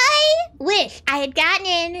 I wish I had gotten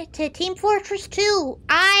into Team Fortress 2.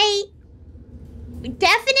 I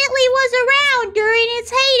definitely was around during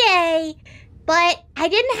its heyday, but I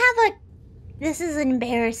didn't have this is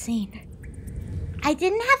embarrassing. I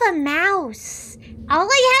didn't have a mouse. All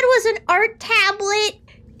I had was an art tablet,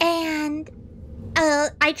 and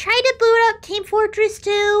I tried to boot up Team Fortress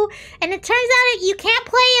 2, and it turns out you can't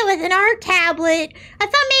play it with an art tablet. I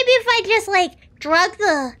thought maybe if I just, like, drug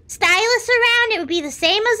the stylus around, it would be the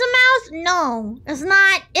same as a mouse. No, it's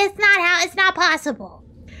not possible.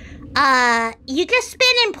 You just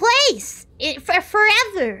spin in place for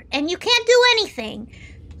forever, and you can't do anything.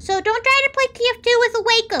 So don't try to play TF2 with a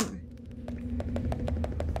Wacom.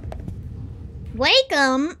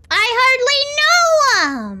 Wacom? I hardly know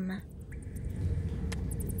him!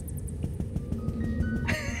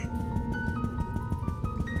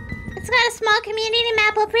 It's got a small community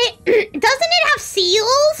map up here. Doesn't it have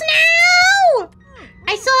seals now?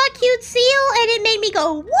 I saw a cute seal and it made me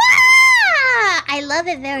go, wah! I love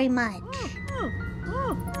it very much.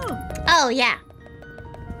 Oh, yeah.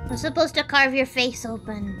 I'm supposed to carve your face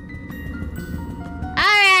open.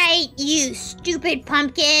 Alright, you stupid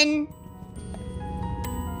pumpkin.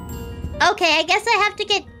 Okay, I guess I have to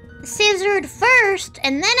get scissored first,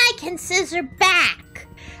 and then I can scissor back.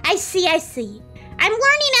 I see. I'm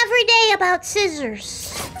learning every day about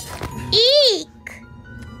scissors. Eek!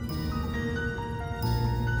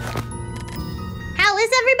 How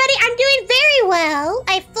is everybody? I'm doing very well.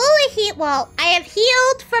 I have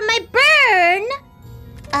healed from my burn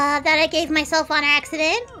that I gave myself on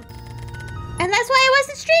accident. And that's why I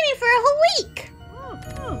wasn't streaming for a whole week.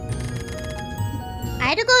 I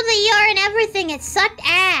had to go to the ER and everything. It sucked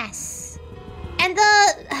ass. And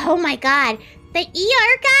oh my god, the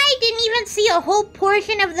ER guy didn't even see a whole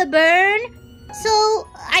portion of the burn. So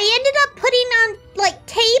I ended up putting on like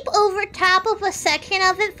tape over top of a section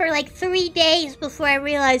of it for like 3 days before I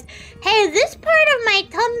realized, hey, this part of my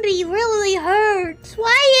tummy really hurts.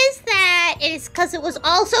 Why is that? It's because it was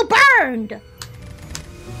also burned.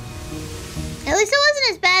 At least it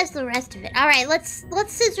wasn't as bad as the rest of it. All right, let's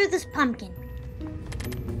scissor this pumpkin.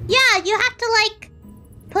 Yeah, you have to like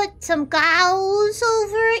put some gauze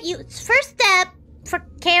over it. First step for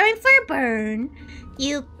caring for a burn,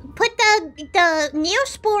 you put the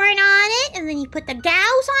neosporin on it, and then you put the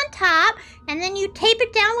gauze on top, and then you tape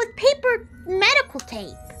it down with paper medical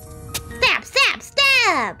tape. Stab, stab,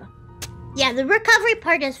 stab! Yeah, the recovery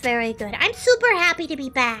part is very good. I'm super happy to be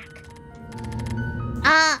back.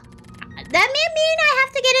 That may mean I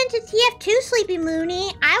have to get into TF2, Sleepy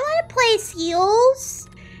Mooney. I want to play Seals.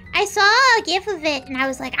 I saw a gif of it, and I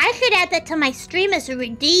was like, I should add that to my stream as a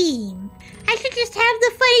redeem. I should just have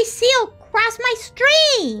the funny seal cross my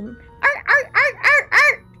stream. Art, art, art, art,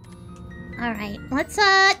 art. All right, let's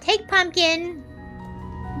take pumpkin.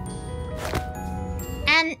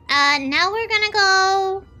 And now we're gonna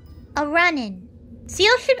go a-running.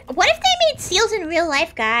 Seals should. What if they made seals in real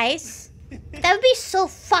life, guys? That would be so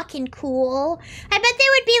fucking cool. I bet they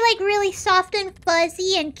would be like really soft and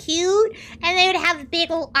fuzzy and cute, and they would have big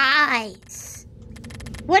old eyes.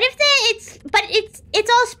 What if it's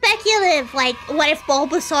all speculative, like what if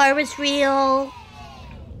Bulbasaur was real?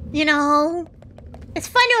 You know? It's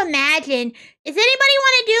fun to imagine. Does anybody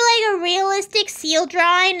want to do like a realistic seal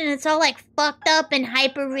drawing and it's all like fucked up and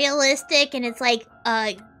hyper realistic and it's like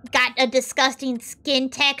got a disgusting skin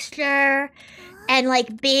texture? And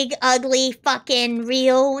like big, ugly, fucking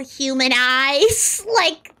real human eyes,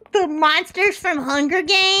 like the monsters from Hunger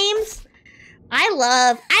Games. I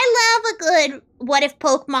love a good "What if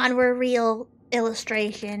Pokemon were real"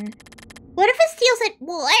 illustration. What if it steals it?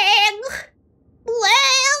 Leg.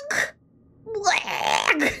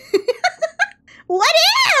 What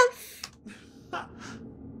if? All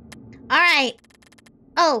right.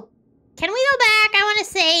 Oh, can we go back? I want to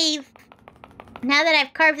save. Now that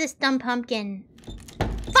I've carved this dumb pumpkin.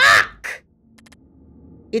 Fuck!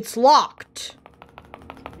 It's locked.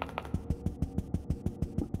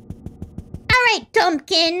 Alright,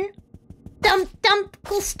 Dumpkin.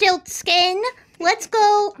 Stiltskin. Let's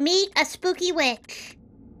go meet a spooky witch.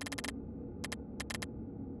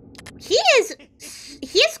 He is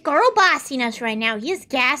girl bossing us right now. He is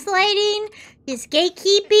gaslighting. He's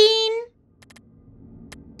gatekeeping.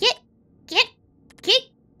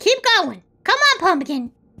 Keep going. Come on,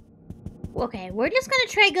 pumpkin. Okay, we're just gonna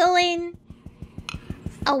try going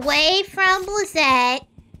away from Lizette.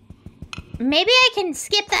 Maybe I can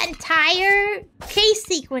skip that entire chase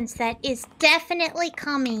sequence that is definitely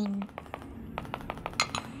coming.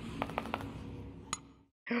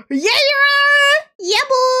 Yeah! Yeah,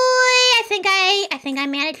 boy! I think I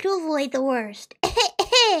managed to avoid the worst.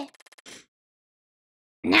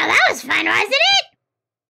 Now that was fun, wasn't it?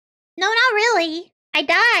 No, not really. I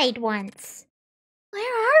died once. Where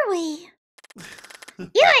are we? You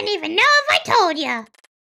wouldn't even know if I told you.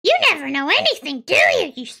 You never know anything, do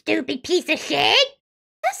you, you stupid piece of shit?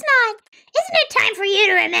 That's not... Isn't it time for you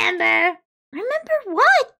to remember? Remember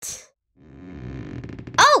what?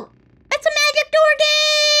 Oh! It's a magic door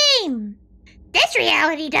game! This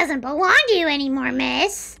reality doesn't belong to you anymore,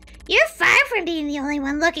 miss. You're far from being the only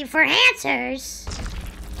one looking for answers.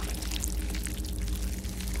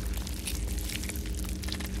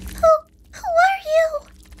 Who are you?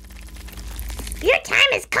 Your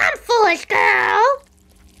time has come, foolish girl.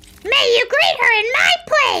 May you greet her in my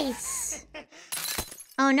place.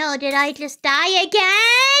 Oh no, did I just die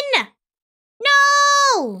again?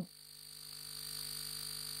 No!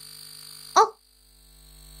 Oh,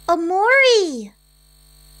 Amori.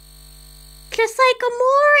 Just like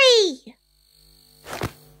Amori.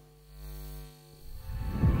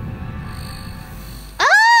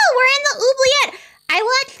 Oh, we're in the oubliette.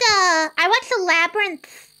 I watched the Labyrinth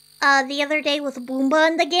the other day with Boomba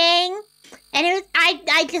and the gang, and it was,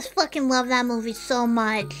 I just fucking love that movie so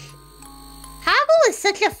much. Hoggle is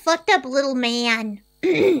such a fucked up little man.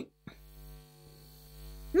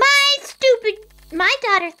 My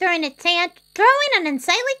daughter throwing an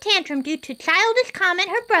unsightly tantrum due to childish comment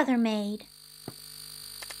her brother made.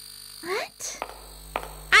 What?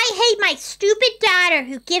 I hate my stupid daughter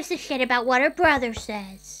who gives a shit about what her brother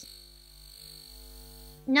says.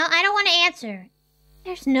 No, I don't want to answer.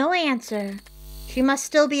 There's no answer. She must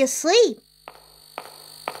still be asleep.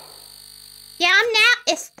 Yeah,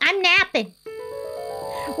 I'm napping.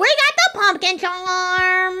 We got the pumpkin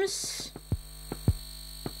charms.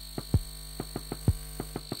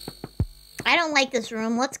 I don't like this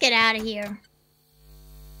room. Let's get out of here.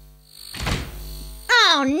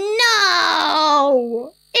 Oh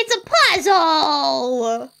no! It's a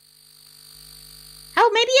puzzle!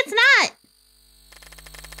 Oh, maybe it's not.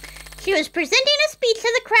 She was presenting a speech to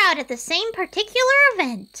the crowd at the same particular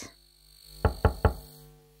event.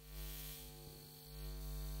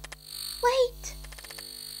 Wait.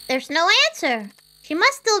 There's no answer. She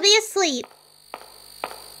must still be asleep.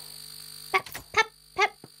 Pep, pep,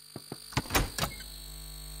 pep.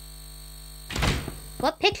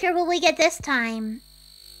 What picture will we get this time?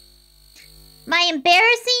 My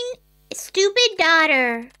embarrassing, stupid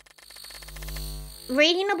daughter.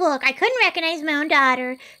 Reading a book. I couldn't recognize my own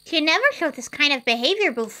daughter. She had never showed this kind of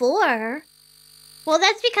behavior before. Well,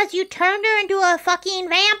 that's because you turned her into a fucking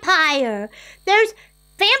vampire.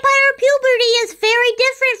 Vampire puberty is very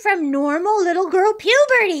different from normal little girl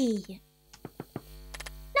puberty.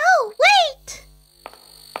 No, wait!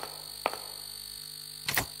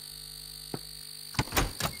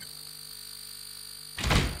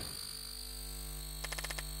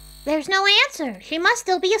 There's no answer. She must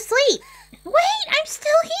still be asleep. Wait, I'm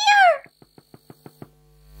still here!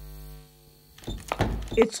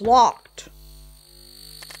 It's locked.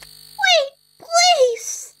 Wait,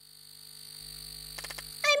 please!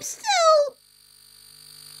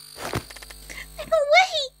 I'm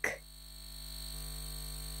awake!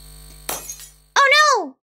 Oh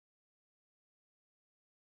no!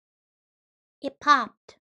 It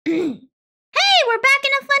popped. Hey, we're back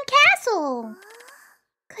in a fun castle!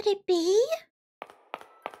 Could it be?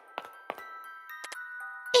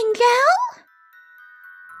 Angel?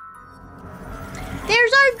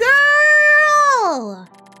 There's our girl!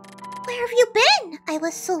 Where have you been? I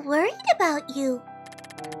was so worried about you.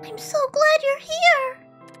 I'm so glad you're here.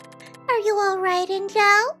 Are you alright,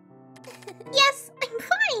 Angel? Yes, I'm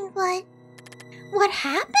fine, but... What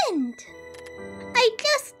happened?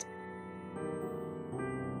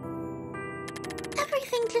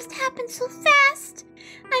 Everything just happened so fast.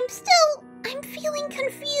 I'm feeling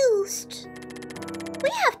confused. We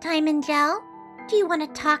have time, Angel. Do you want to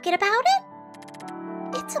talk about it?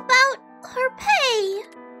 It's about her pay.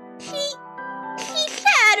 She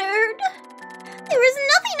shattered. There was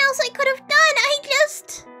nothing else I could have done.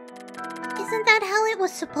 Isn't that how it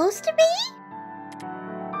was supposed to be?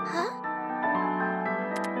 Huh?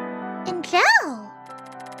 Angel!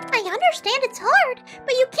 I understand it's hard,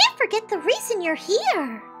 but you can't forget the reason you're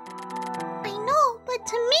here. I know, but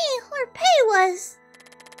to me, her pay was...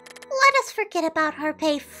 Let us forget about her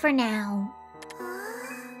pay for now.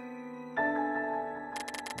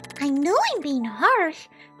 I know I'm being harsh,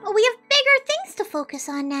 but we have bigger things to focus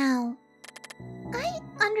on now. I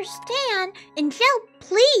understand. Angel,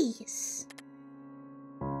 please.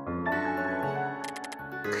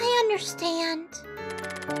 I understand.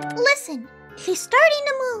 Listen, she's starting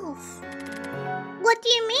to move. What do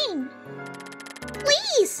you mean?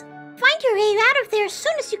 Please, find your way out of there as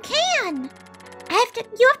soon as you can.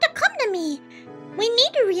 You have to come to me. We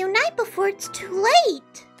need to reunite before it's too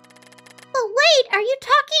late. But wait, are you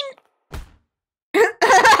talking...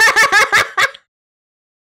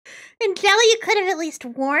 Angela, you could have at least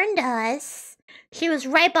warned us. She was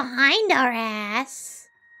right behind our ass.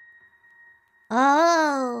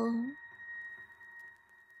 Oh,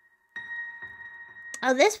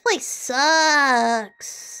 this place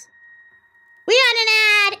sucks. We got an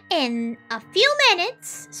ad in a few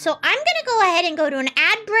minutes, so I'm gonna go ahead and go to an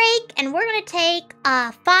ad break, and we're gonna take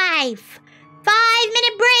a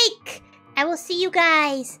 5-minute break. I will see you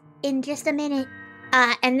guys in just a minute.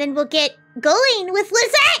 And then we'll get going with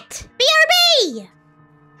Lizette! BRB!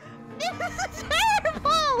 This is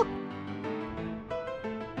terrible!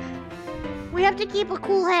 We have to keep a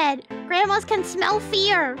cool head. Grandmas can smell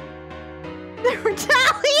fear. They're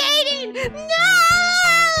retaliating!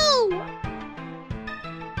 No!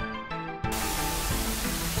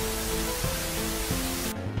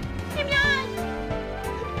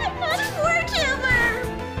 I'm not a Vtuber!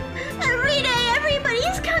 Every day,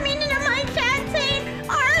 everybody's coming into my chat saying,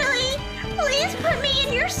 Arly, please put me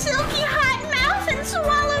in your silky hot mouth and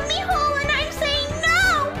swallow me whole, and I'm saying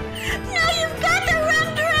no! No, you've got the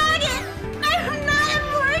wrong dragon! I'm not a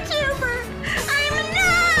Vtuber! I'm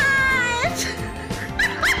not!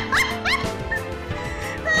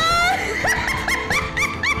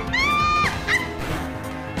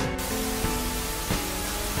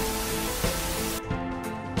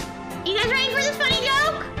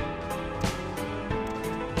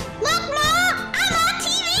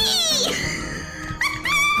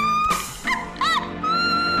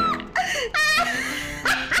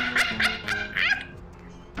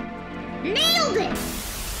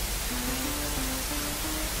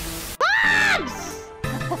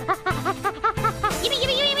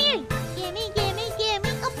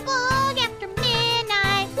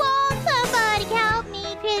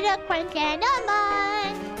 friend of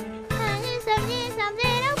mine.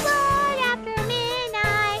 Something o'clock after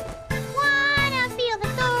midnight. Wanna feel the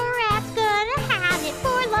thorax, gonna have it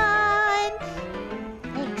for lunch.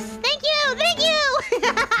 Thanks. Thank you, thank you.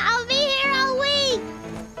 I'll be here all week.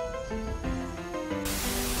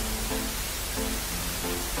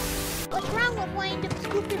 What's wrong with wanting to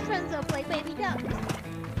scoop your friends up like baby ducks?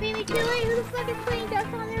 Baby Chili, who the fuck is putting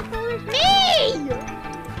dust on their colors? Me!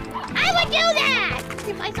 I would do that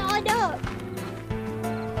if I saw a duck.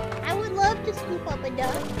 I would love to scoop up a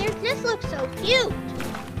duck. They just look so cute.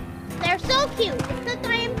 They're so cute. Except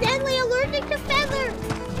I am deadly allergic to feathers.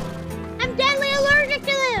 I'm deadly allergic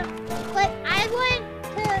to them. But I want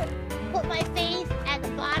to put my face at the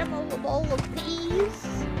bottom of a bowl of peas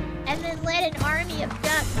and then let an army of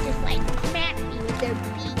ducks just like smack me with their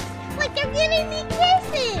beaks. Like they're giving me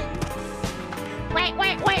kisses. Wait.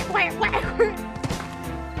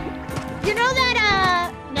 You know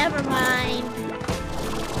that, never mind.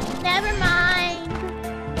 Never mind.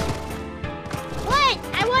 What?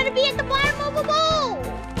 I want to be at the bottom of a bowl.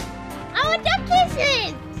 I want duck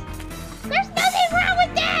kisses. There's nothing wrong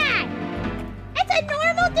with that. It's a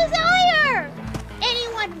normal desire.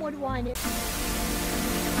 Anyone would want it.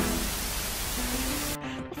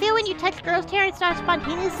 I feel when you touch girls' hair, it starts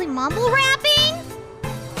spontaneously mumble rapping.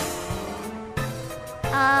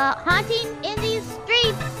 Haunting in these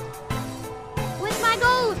streets with my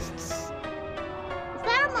ghosts. Is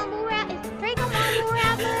that a mumble rap? Is Drake a mumble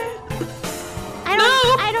rapper?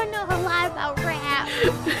 I don't know a lot about rap.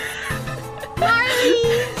 Marley!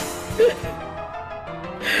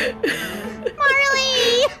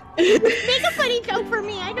 Make a funny joke for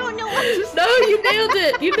me. I don't know what to say. No, you nailed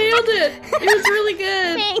it. You nailed it. It was really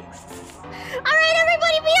good. Thanks. All right,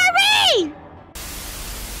 everybody, BRB!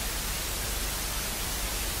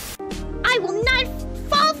 I will not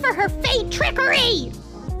fall for her fake trickery.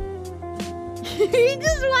 You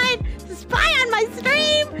just want to spy on my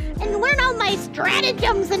stream and learn all my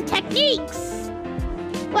stratagems and techniques.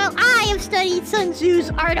 Well, I have studied Sun Tzu's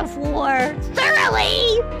Art of War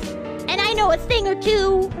thoroughly, and I know a thing or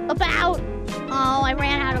two about... Oh, I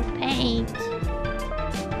ran out of paint.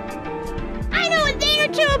 I know a thing or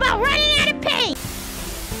two about running out of paint.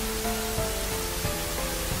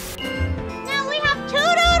 Now we have 2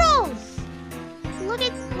 doodles. Look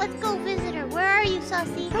at... Let's go visit her. Where are you,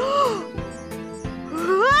 Sussy? God!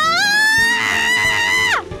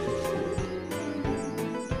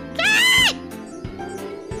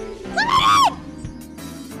 Look at it!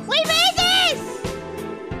 We made this!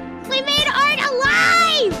 We made art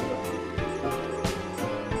alive!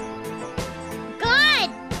 God!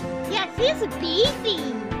 Yes, he's beefy.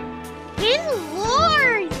 He's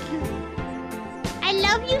Lord! I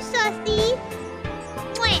love you, Sussy.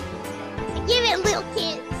 Mwah. Give it a little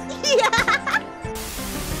kiss.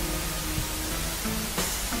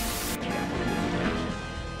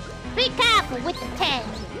 Be careful with the tent.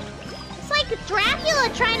 It's like Dracula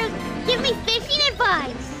trying to give me fishing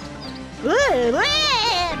advice.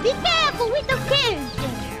 Be careful with the kids.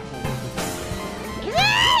 Is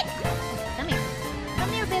it? Come here. Come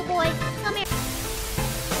here, big boy. Come here.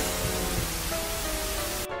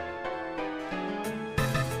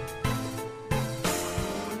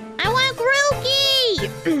 I want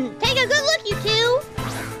Grookey. Take a good look, you two.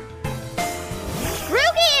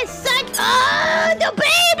 Grookey is such... Oh, the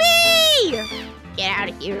baby! Get out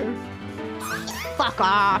of here. Fuck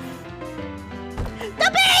off. The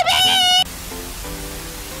baby!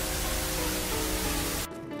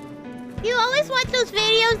 You always watch those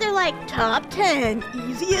videos, they're like, Top 10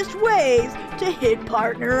 easiest ways to hit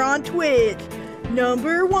partner on Twitch.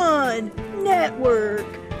 Number 1, network.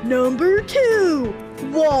 Number 2,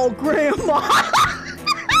 wall grandma.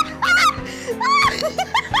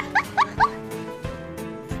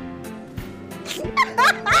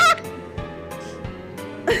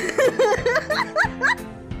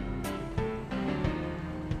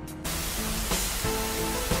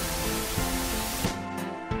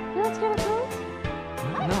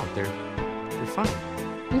 No, they're fun.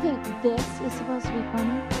 You think this is supposed to be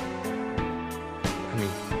funny? I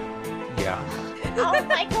mean, yeah. Oh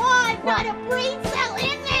my god, not a brain cell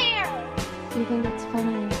in there! You think it's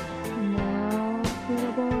funny now,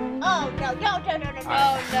 little boy? Oh no, no.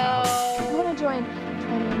 I want to join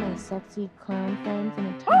 20 of my sexy clown friends in a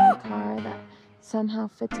tiny car that somehow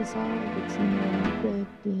fits us all like it's no big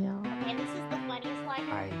deal. And this is the funniest line in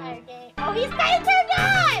the I- entire game. Oh, he's kind of turned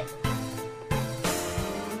on!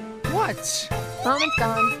 What? Moment's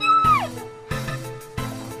gone. I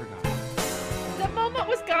forgot. The moment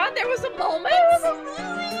was gone. There was a moment.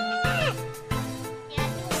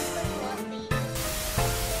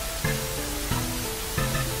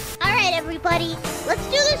 Alright, let's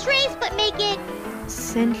do this race, but make it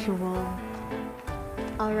sensual.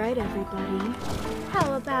 All right, everybody.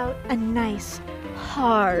 How about a nice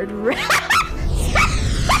hard race?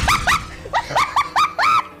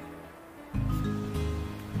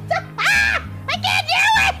 I can't do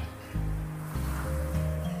it!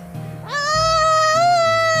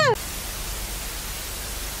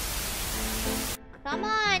 Come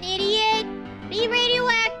on, idiot! Be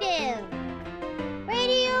radioactive!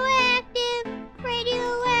 Radioactive!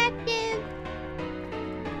 Radioactive!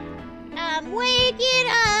 I'm waking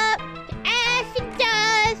up to ash and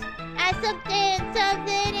dust. I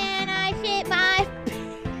something, and I shit my.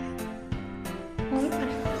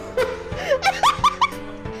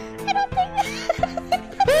 I don't think.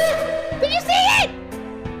 Did you see it?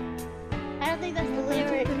 I don't think that's the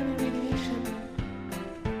lyric.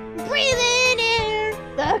 Breathing in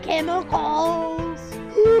the chemicals.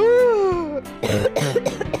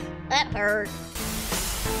 That hurt.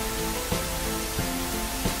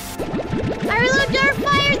 I reload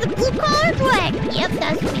Darkfire, the blue collar flag. Yep,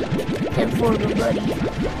 that's me. Informer, buddy.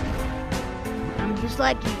 I'm just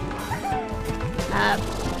like you. I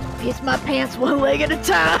piss my pants one leg at a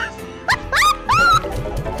time. And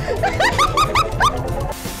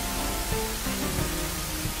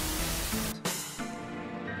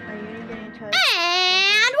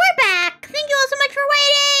we're back. Thank you all so much for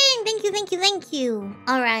waiting. Thank you, thank you, thank you.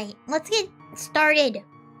 All right, let's get started.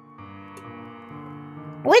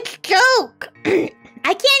 Which joke?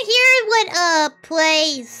 I can't hear what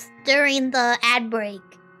plays during the ad break.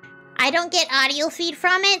 I don't get audio feed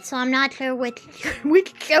from it, so I'm not sure which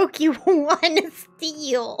joke you want to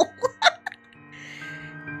steal.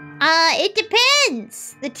 It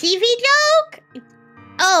depends. The TV joke?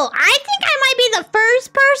 Oh, I think I might be the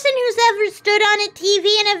first person who's ever stood on a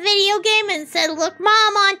TV in a video game and said, "Look,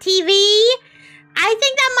 Mom, on TV." I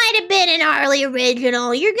think that might have been an Arly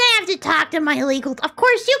original. You're gonna have to talk to my legal... Of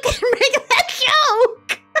course you can make that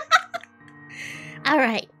joke!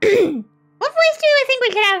 Alright. What voice do you think we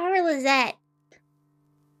could have for Lizette?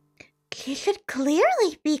 She should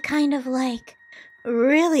clearly be kind of like...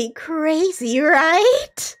 really crazy,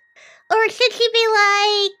 right? Or should she be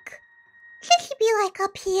like... should she be like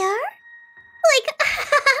up here? Like,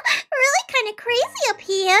 really kind of crazy up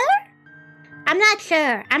here? I'm not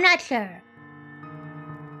sure. I'm not sure.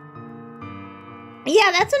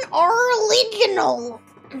 Yeah, that's an Arliginal.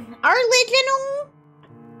 Arliginal?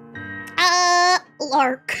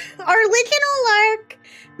 Lark. Arliginal Lark.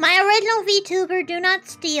 My original VTuber, do not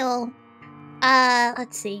steal.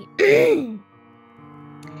 Let's see.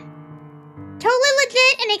 Totally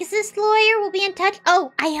legit and exist lawyer will be in touch.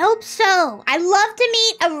 Oh, I hope so. I love to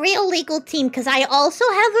meet a real legal team because I also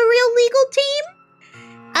have a real legal team.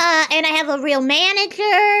 And I have a real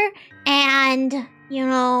manager and, you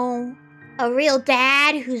know, a real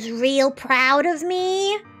dad who's real proud of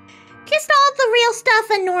me. Just all the real stuff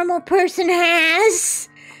a normal person has.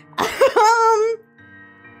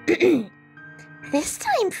 This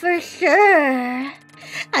time for sure.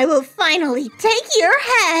 I will finally take your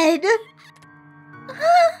head.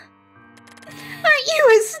 Aren't you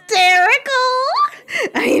hysterical?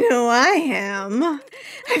 I know I am.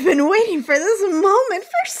 I've been waiting for this moment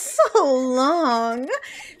for so long.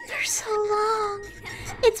 For so long.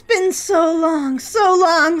 It's been so long, so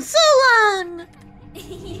long, so long.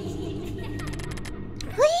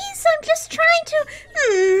 Please, I'm just trying to...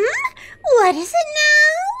 What is it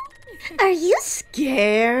now? Are you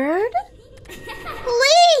scared?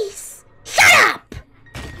 Please, shut up!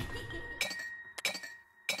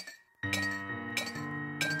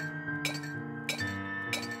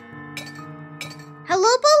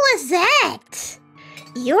 Hello, Lizette.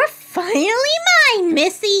 You're finally mine,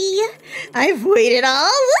 Missy. I've waited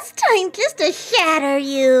all this time just to shatter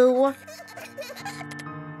you.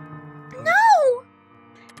 No.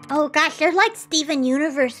 Oh gosh, they're like Steven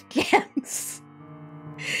Universe gems.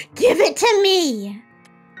 Give it to me.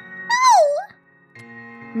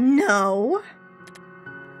 No.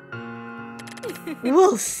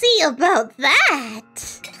 We'll see about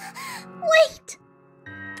that. Wait.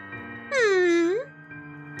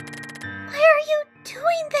 Why are you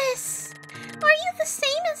doing this? Are you the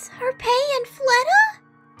same as Herpay and Fleta?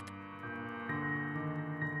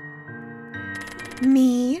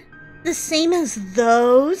 Me? The same as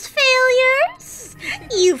those failures?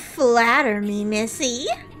 You flatter me, Missy.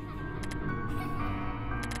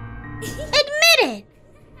 Admit it!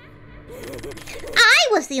 I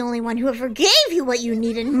was the only one who ever gave you what you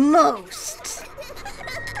needed most.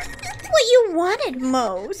 What you wanted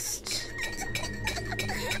most.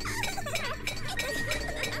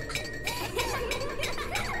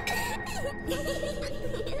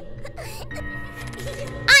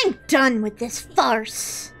 done with this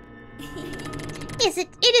farce.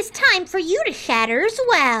 It is time for you to shatter as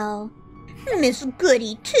well. Miss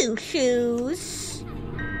Goody Two-Shoes.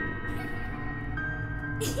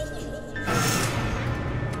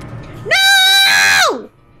 No!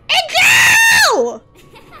 Angel!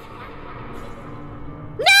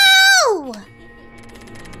 No!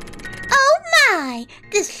 Oh my!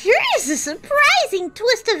 This sure is a surprising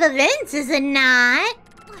twist of events, is it not?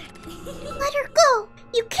 Let her go!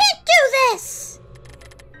 You can't do this!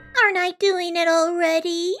 Aren't I doing it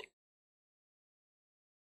already?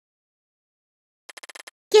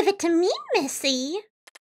 Give it to me, Missy.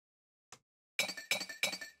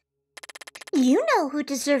 You know who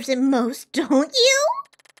deserves it most, don't you?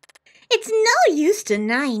 It's no use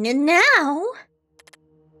denying it now.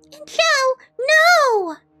 And Joe,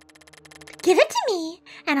 no! Give it to me,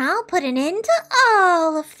 and I'll put an end to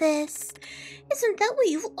all of this. Isn't that what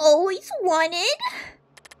you've always wanted?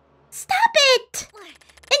 Stop it!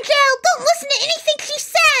 Angel, don't listen to anything she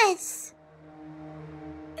says!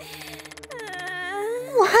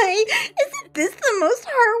 Why, isn't this the most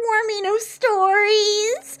heartwarming of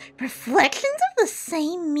stories? Reflections of the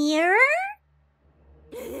same mirror?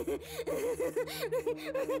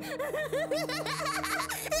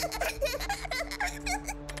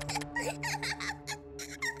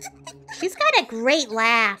 She's got a great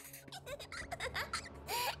laugh.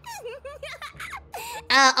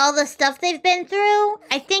 All the stuff they've been through,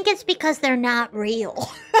 I think it's because they're not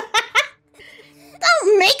real.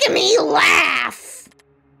 Don't make me laugh!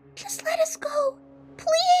 Just let us go,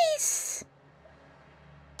 please.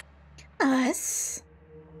 Us?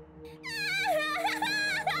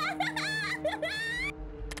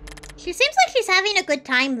 She seems like she's having a good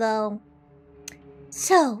time, though.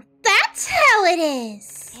 So, that's how it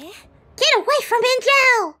is. Get away from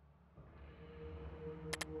Angel!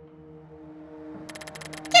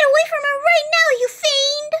 Get away from her right now, you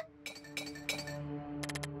fiend!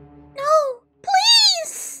 No,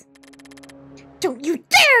 please! Don't you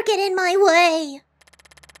dare get in my way!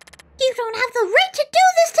 You don't have the right to do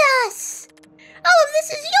this to us! All of this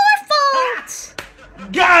is your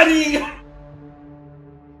fault! Got him!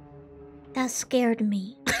 That scared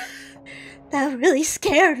me. That really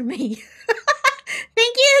scared me.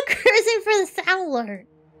 Thank you, Cruising, for the sound alert.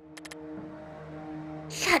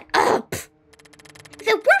 Shut up! If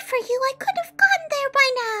it weren't for you, I could have gotten there by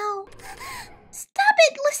now. Stop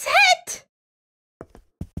it, Lisette!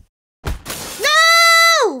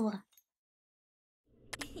 No!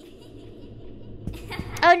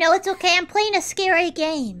 Oh no, it's okay. I'm playing a scary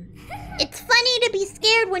game. It's funny to be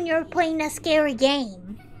scared when you're playing a scary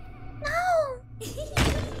game. No!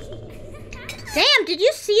 Damn, did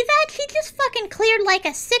you see that? She just fucking cleared like a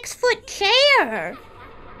 6-foot chair.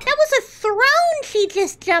 That was a throne she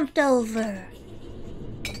just jumped over.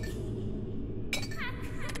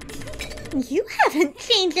 You haven't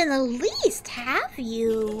changed in the least, have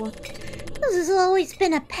you? This has always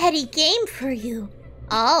been a petty game for you.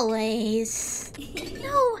 Always.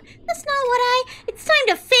 No, that's not what It's time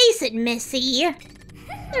to face it, Missy.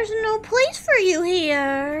 There's no place for you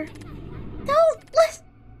here.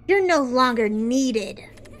 You're no longer needed.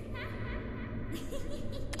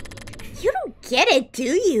 You don't get it, do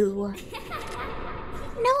you?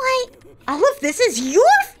 No, all of this is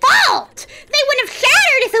your fault! They wouldn't have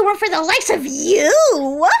shattered if it weren't for the likes of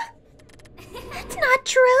you! That's not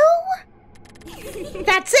true.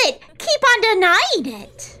 That's it. Keep on denying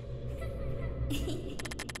it.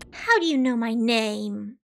 How do you know my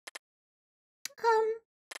name?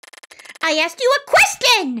 I asked you a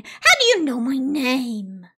question! How do you know my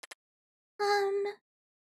name?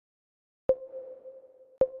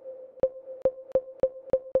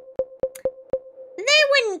 They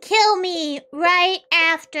wouldn't kill me right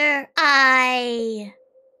after I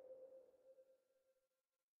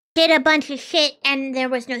did a bunch of shit and there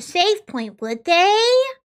was no save point, would they?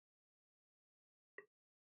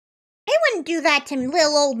 They wouldn't do that to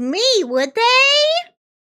little old me, would they?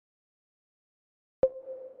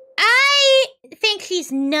 I think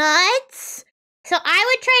she's nuts. So I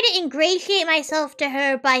would try to ingratiate myself to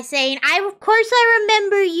her by saying, of course I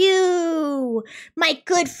remember you. My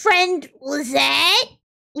good friend Lizette.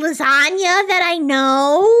 Lasagna that I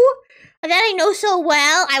know so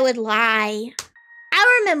well. I would lie.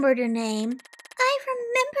 I remembered her name. I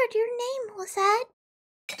remembered your name, Lizette.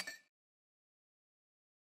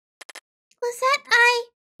 Lizette,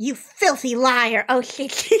 You filthy liar. Oh, she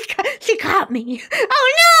caught me.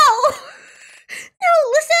 Oh, no! No,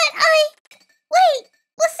 Lizette, Wait,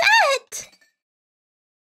 Lizette!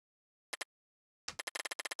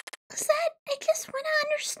 Lizette, I just want to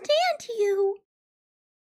understand you.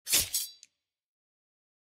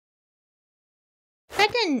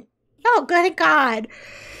 Oh, good God.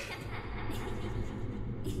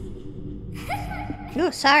 Oh,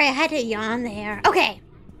 sorry, I had to yawn there. Okay.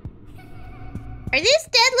 Are these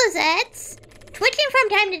dead Lizettes? Twitching from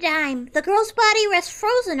time to time, the girl's body rests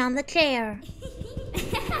frozen on the chair.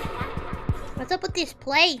 What's up with these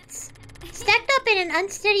plates? Stacked up in an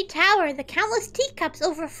unsteady tower, the countless teacups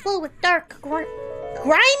overflow with dark,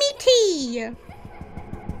 grimy tea.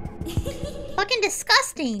 Fucking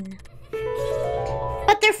disgusting.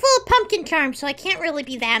 But they're full of pumpkin charms, so I can't really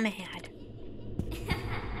be that mad.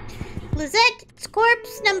 Lizette's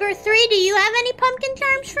corpse number 3, do you have any pumpkin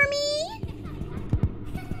charms for me?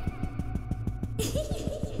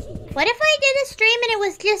 What if I did a stream and it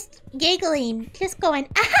was just giggling? Just going,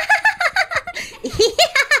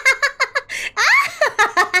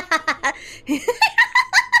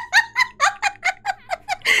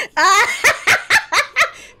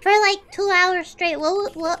 for like 2 hours straight.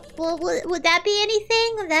 Would that be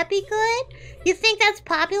anything? Would that be good? You think that's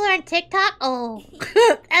popular on TikTok? Oh,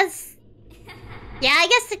 that's... Yeah, I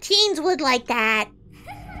guess the teens would like that.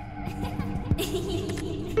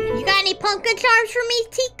 You got any pumpkin charms for me,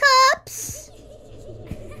 teacups?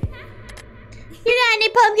 You got any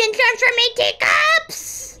pumpkin charms for me,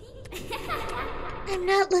 teacups? I'm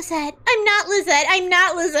not Lizette. I'm not Lizette. I'm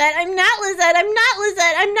not Lizette. I'm not Lizette. I'm not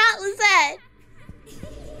Lizette. I'm not Lizette.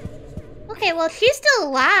 Okay, well, she's still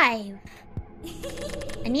alive.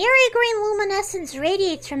 An eerie green luminescence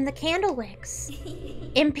radiates from the candle wicks.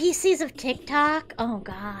 NPCs of TikTok? Oh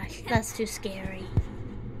gosh, that's too scary.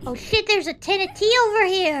 Oh shit, there's a tin of tea over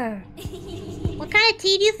here. What kind of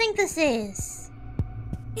tea do you think this is?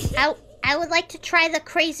 I would like to try the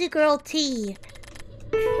crazy girl tea.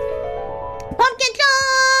 Pumpkin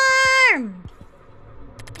charm!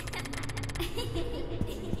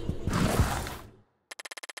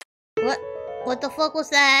 What the fuck was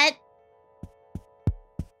that?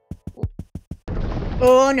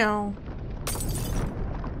 Oh no.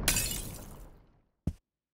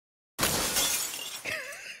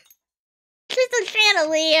 Just a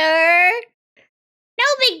chandelier. No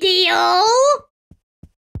big deal.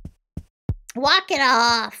 Walk it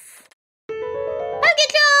off.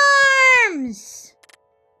 Pumpkin charms!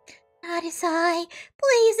 Not his eye.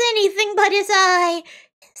 Please, anything but his eye.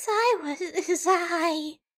 His eye was his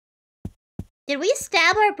eye. Did we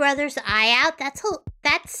stab our brother's eye out? That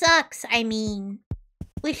sucks, I mean.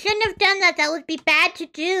 We shouldn't have done that. That would be bad to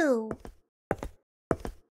do.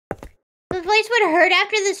 The voice would hurt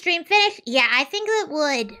after the stream finished? Yeah, I think it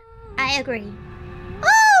would. I agree.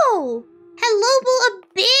 Oh! Hello,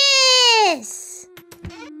 Abyss!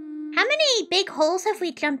 How many big holes have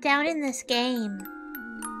we jumped down in this game?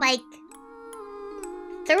 Like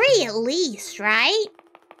 3 at least, right?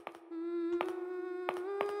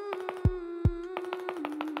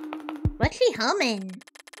 What's she humming?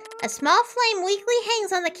 A small flame weakly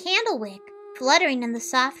hangs on the candle wick, fluttering in the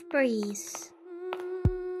soft breeze.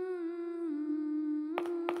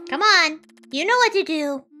 Come on, you know what to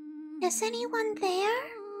do. Is anyone there?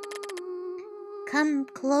 Come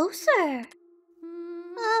closer.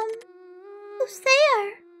 Who's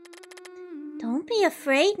there? Don't be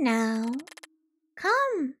afraid now.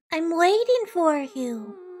 Come, I'm waiting for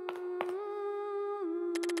you.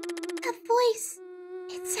 The voice,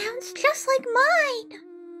 it sounds just like mine.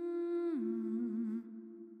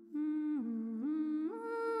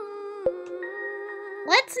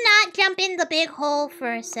 Let's not jump in the big hole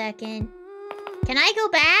for a second. Can I go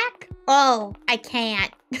back? Oh, I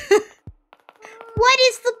can't. What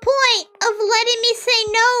is the point of letting me say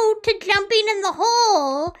no to jumping in the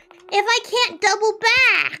hole if I can't double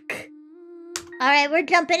back? Alright, we're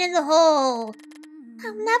jumping in the hole.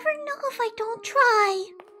 I'll never know if I don't try.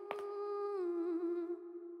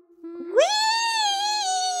 Whee!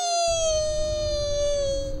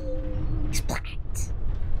 Splat.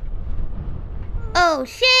 Oh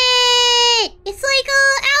shit! It's like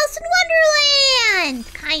Alice in Wonderland!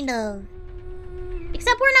 Kind of.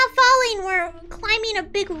 Except we're not falling, we're climbing a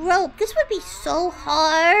big rope. This would be so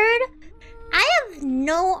hard. I have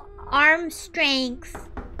no arm strength.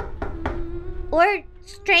 Or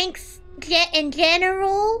strength in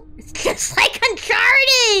general. It's just like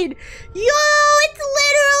Uncharted! Yo, it's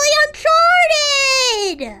literally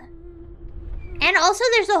Uncharted! And also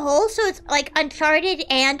there's a hole, so it's like Uncharted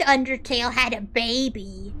and Undertale had a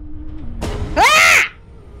baby. Ah!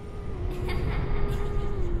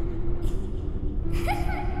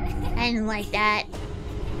 I didn't like that.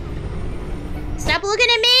 Stop looking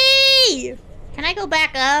at me! Can I go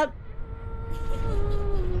back up?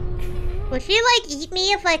 Will she like eat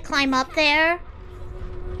me if I climb up there?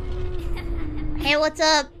 Hey, what's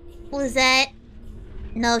up, Lizette?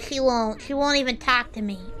 No, she won't. She won't even talk to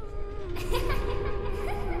me.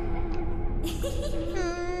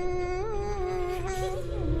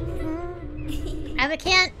 I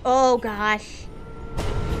can't. Oh gosh.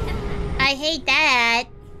 I hate that.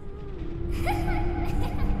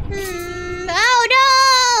 Oh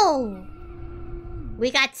no!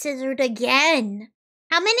 We got scissored again.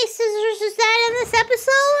 How many scissors is that in this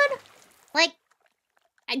episode? Like,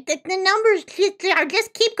 the numbers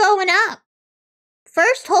just keep going up.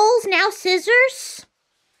 First holes, now scissors.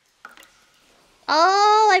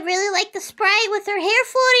 Oh, I really like the sprite with her hair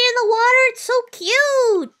floating in the water. It's so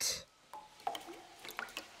cute.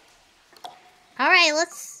 Alright,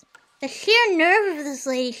 let's... The sheer nerve of this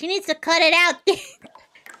lady. She needs to cut it out.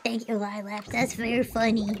 Thank you, Lilaps. That's very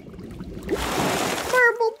funny. Burble,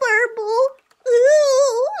 burble.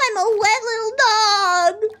 Ooh, I'm a wet little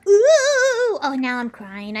dog. Ooh. Oh, now I'm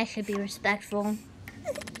crying. I should be respectful.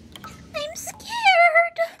 I'm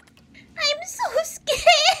scared. I'm so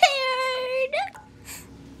scared.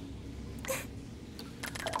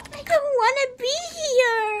 I don't want to be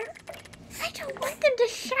here. I don't want them to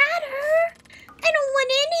shatter. I don't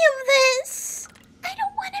want any of this. I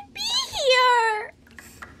don't want to be here.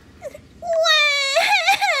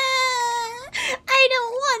 I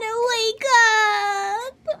don't want to wake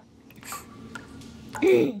up.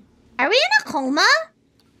 Are we in a coma?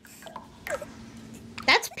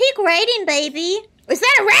 That's peak rating, baby. Is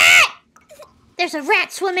that a rat? There's a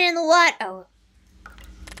rat swimming in the water. Oh.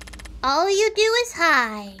 All you do is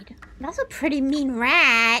hide. That's a pretty mean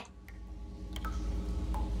rat.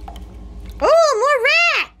 Oh, more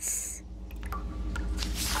rats!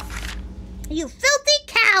 You filthy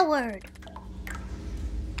coward!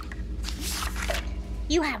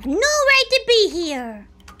 You have no right to be here!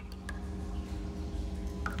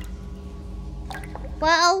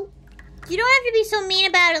 Well, you don't have to be so mean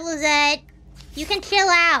about it, Lizette. You can chill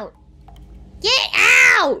out. Get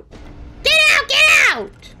out! Get out! Get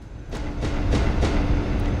out!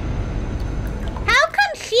 How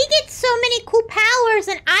come she gets so many cool powers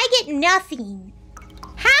and I get nothing?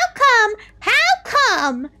 How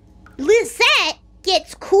come Lizette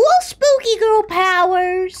gets cool spooky girl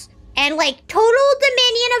powers and like total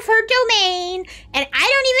dominion of her domain, and I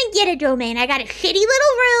don't even get a domain. I got a shitty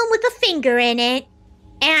little room with a finger in it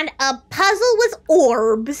and a puzzle with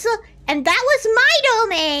orbs, and that was my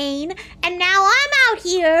domain, and now I'm out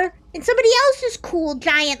here in somebody else's cool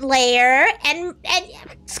giant lair and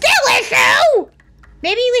skill issue!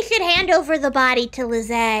 Maybe we should hand over the body to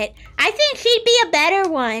Lizette. I think she'd be a better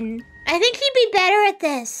one. I think she'd be better at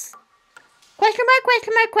this. Question mark,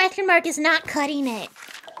 question mark, question mark is not cutting it.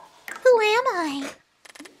 Who am I?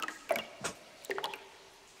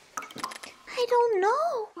 I don't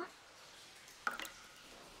know.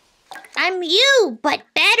 I'm you, but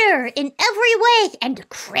better in every way and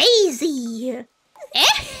crazy.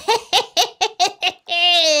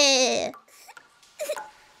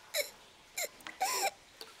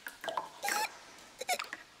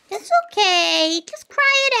 It's okay. Just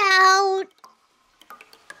cry it out.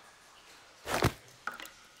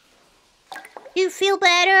 You feel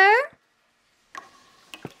better?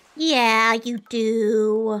 Yeah, you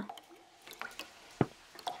do.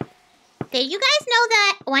 Did you guys know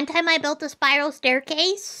that one time I built a spiral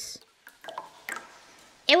staircase?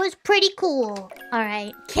 It was pretty cool.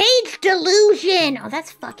 Alright. Cage Delusion. Oh,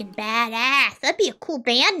 that's fucking badass. That'd be a cool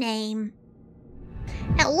band name.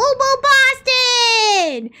 Hello,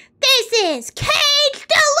 Boston! This is Cage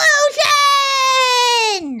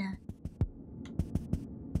Delusion!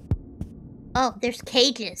 Oh, there's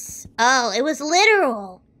cages. Oh, it was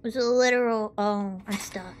literal. It was a literal... Oh, I'm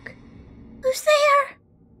stuck. Who's there?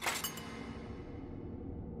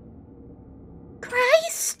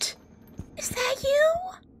 Christ? Is that you?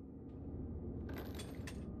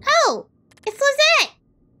 Oh, it's Lizette.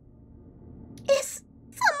 Is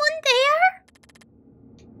someone there?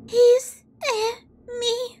 He's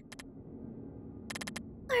me.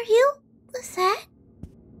 Are you Lizette?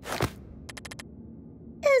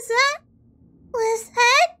 Is that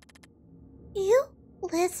Lizette? You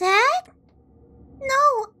Lizette?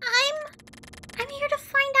 No, I'm here to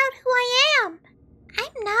find out who I am.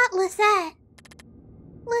 I'm not Lizette.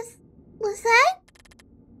 Lizette?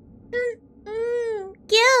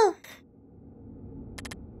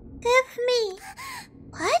 Give me.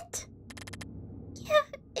 What?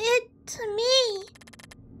 Give it to me.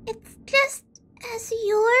 It's just as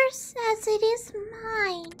yours as it is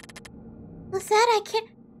mine. Lizette, I can't...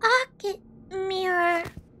 Pocket mirror.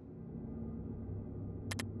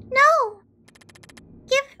 No.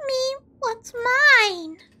 Give me what's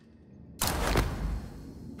mine.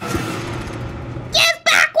 Give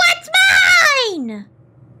back what's mine!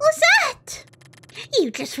 Lizette!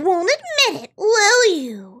 You just won't admit it, will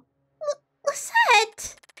you?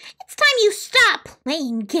 Lisette, it's time you stop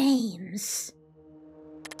playing games.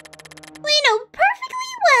 We know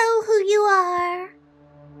perfectly well who you are.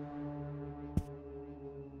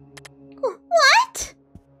 What?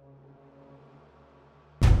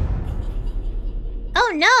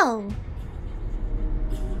 Oh no.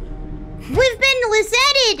 We've been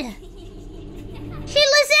Lizetted. She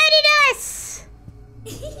Lizetted us.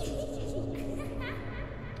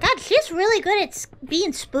 God, she's really good at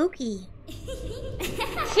being spooky.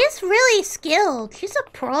 She's really skilled. She's a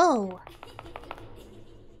pro.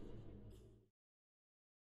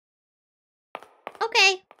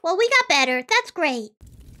 Okay, well, we got better. That's great.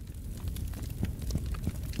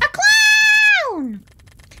 A clown!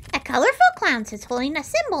 A colorful clown sits holding a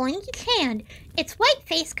symbol in each hand, its white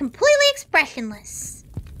face completely expressionless.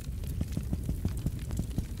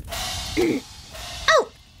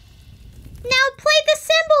 Oh! Now play the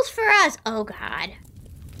symbols for us. Oh, God.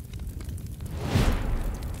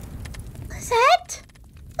 Lisette?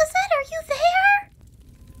 Lisette, are you there?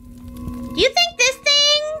 Do you think this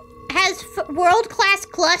thing has world-class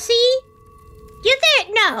Clussy? Do you think?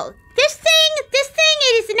 No. This thing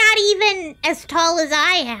is not even as tall as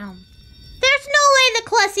I am. There's no way the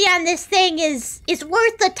Clussy on this thing is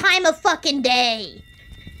worth the time of fucking day.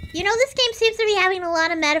 You know, this game seems to be having a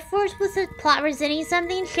lot of metaphors with the plot presenting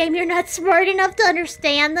something. Shame you're not smart enough to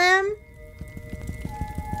understand them.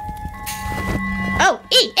 Oh,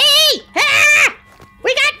 ah!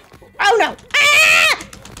 We got, oh no, ah!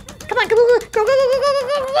 Come on, go.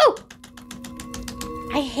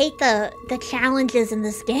 I hate the challenges in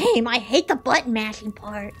this game. I hate the button mashing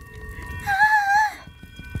part.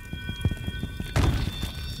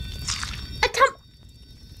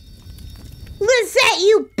 Lisette,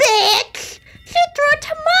 you bitch! She threw a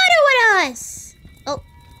tomato at us! Oh.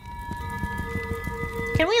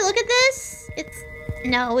 Can we look at this?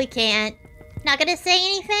 No, we can't. Not gonna say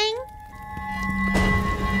anything?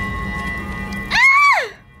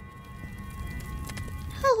 Ah!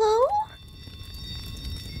 Hello?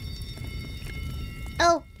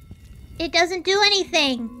 Oh. It doesn't do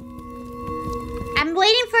anything. I'm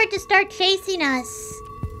waiting for it to start chasing us.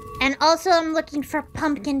 And also, I'm looking for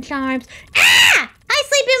pumpkin charms. Ah! Hi,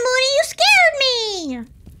 Sleeping Mooney, you scared me!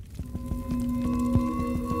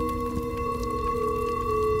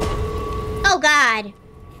 Oh, God.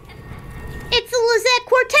 It's the Lisette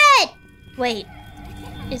Quartet! Wait.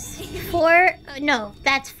 Is 4? No,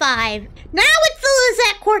 that's 5. Now it's the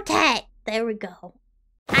Lisette Quartet! There we go.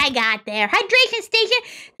 I got there. Hydration station.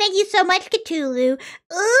 Thank you so much, Cthulhu.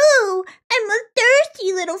 Ooh, I'm a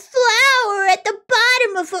thirsty little flower at the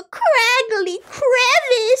bottom of a craggly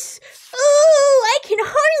crevice. Ooh, I can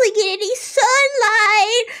hardly get any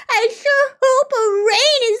sunlight. I sure hope a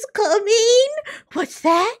rain is coming. What's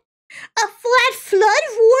that? A flat flood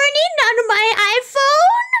warning on my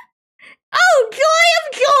iPhone? Oh, joy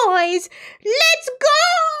of joys. Let's go.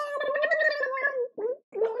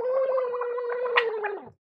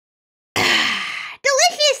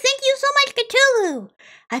 Delicious! Thank you so much, Cthulhu!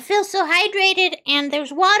 I feel so hydrated, and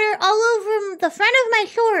there's water all over the front of my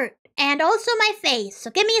short, and also my face,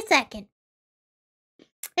 so give me a second.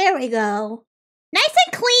 There we go. Nice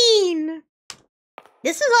and clean!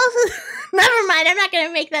 This is also... Never mind, I'm not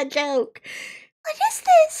gonna make that joke. What is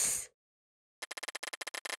this?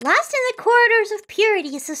 Lost in the corridors of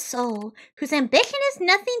purity is a soul, whose ambition is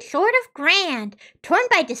nothing short of grand. Torn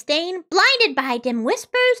by disdain, blinded by dim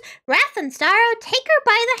whispers, wrath and sorrow, take her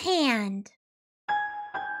by the hand.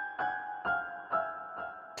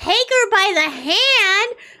 Take her by the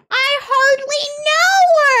hand? I hardly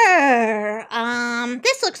know her!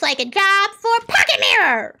 This looks like a job for Pocket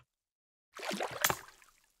Mirror!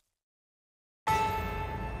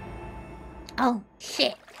 Oh,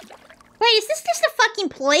 shit. Wait, is this just a fucking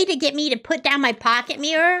ploy to get me to put down my pocket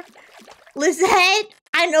mirror? Lisette,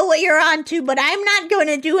 I know what you're on to, but I'm not going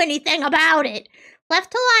to do anything about it.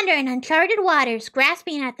 Left to wander in uncharted waters,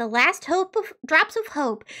 grasping at the last drops of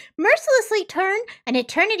hope, mercilessly turn an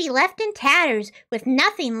eternity left in tatters, with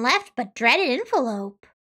nothing left but dreaded envelope.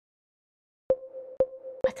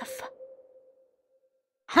 What the fuck?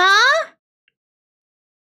 Huh?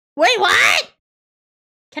 Wait, what?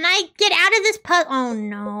 Can I get out of this Oh,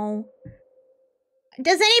 no.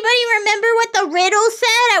 Does anybody remember what the riddle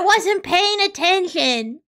said? I wasn't paying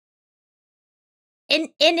attention. An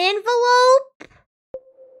envelope?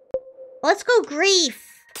 Let's go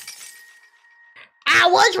grief. I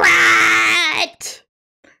was right!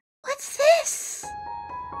 What's this?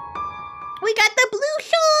 We got the blue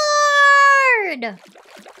sword! And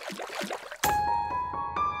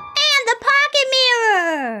the pocket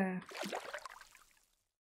mirror!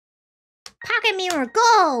 Pocket mirror,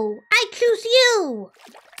 go! I choose you!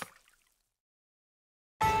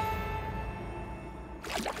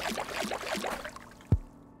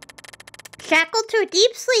 Shackled to a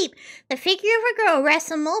deep sleep, the figure of a girl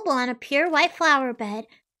rests immobile on a pure white flower bed.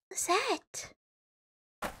 What's that?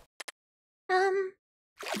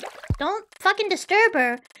 Don't fucking disturb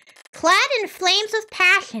her. Clad in flames of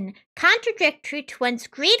passion, contradictory to one's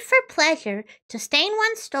greed for pleasure, to stain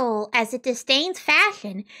one's soul as it disdains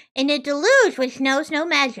fashion, in a deluge which knows no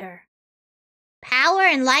measure. Power,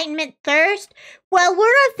 enlightenment, thirst? Well, we're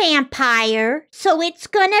a vampire, so it's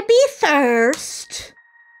gonna be thirst.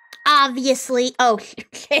 Obviously. Oh,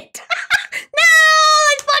 shit. No!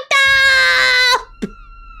 I fucked up!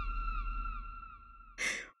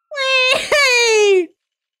 Wait!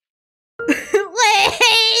 Wait!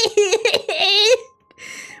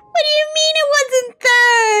 What do you mean it wasn't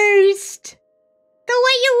thirst? The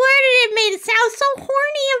way you worded it made it sound so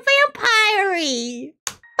horny and vampire-y.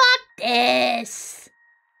 Fuck this.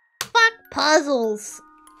 Fuck puzzles.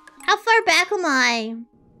 How far back am I?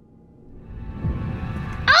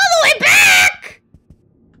 All the way back!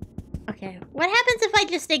 Okay, what happens if I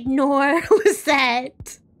just ignore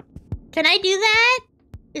Lizette? Can I do that?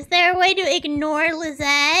 Is there a way to ignore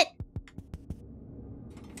Lizette?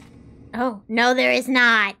 Oh, no there is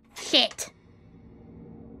not. Shit.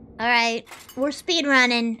 Alright, we're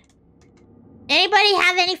speedrunning. Anybody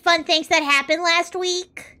have any fun things that happened last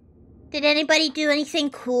week? Did anybody do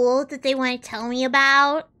anything cool that they want to tell me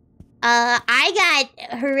about? I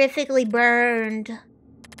got horrifically burned.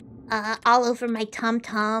 All over my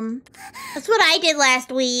tum-tum. That's what I did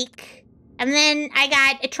last week. And then I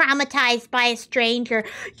got traumatized by a stranger.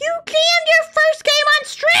 You jammed your first game on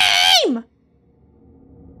stream!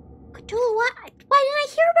 Cthulhu, what? Why didn't I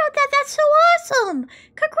hear about that? That's so awesome!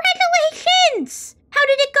 Congratulations! How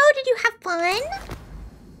did it go? Did you have fun?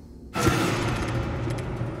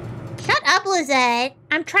 Shut up, Lizette.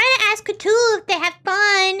 I'm trying to ask Cthulhu if they have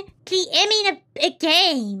fun GMing a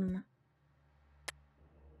game.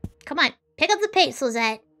 Come on, pick up the pace,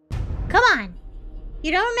 Lizette. Come on.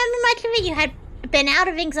 You don't remember much of it? You had been out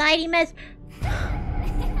of anxiety meds.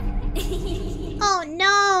 Oh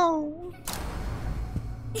no.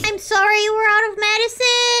 I'm sorry you were out of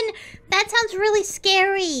medicine. That sounds really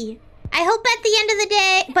scary. I hope at the end of the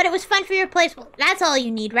day, but it was fun for your place. Well, that's all you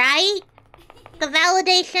need, right? The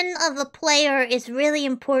validation of the player is really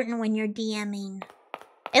important when you're DMing.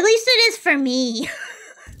 At least it is for me.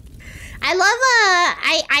 I love,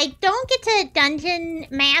 I don't get to Dungeon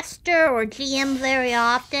Master or GM very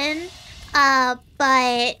often,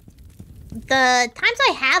 but the times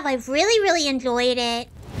I have, I've really enjoyed it,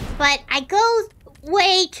 but I go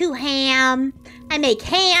way too ham. I make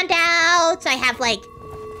handouts, I have, like,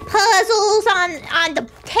 puzzles on the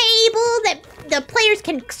table that the players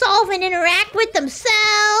can solve and interact with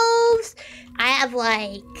themselves. I have,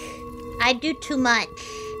 like, I do too much.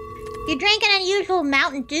 You drank an unusual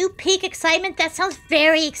Mountain Dew Peak Excitement? That sounds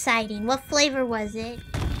very exciting. What flavor was it?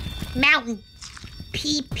 Mountain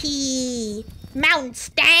PP. Mountain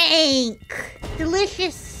Stank.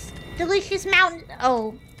 Delicious. Delicious mountain.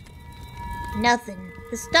 Oh. Nothing.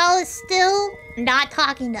 The stall is still not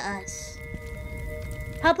talking to us.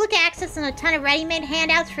 Public access and a ton of ready-made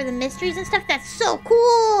handouts for the mysteries and stuff. That's so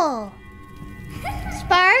cool.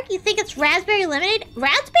 Spark, you think it's raspberry lemonade?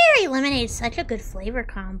 Raspberry lemonade is such a good flavor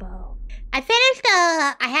combo. I finished,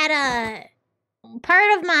 I had a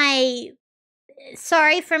part of my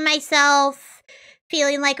sorry for myself,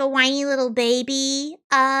 feeling like a whiny little baby,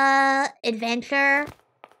 adventure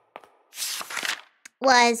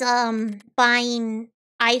was, buying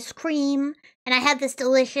ice cream, and I had this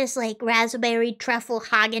delicious, like, raspberry truffle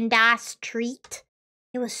Haagen-Dazs treat.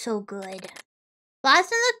 It was so good.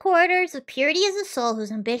 Lost in the quarters of purity is a soul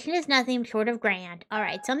whose ambition is nothing short of grand.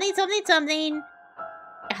 Alright, something.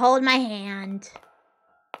 Hold my hand.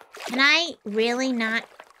 Can I really not?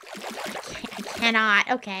 I cannot.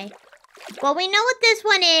 Okay. Well, we know what this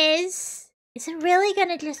one is. Is it really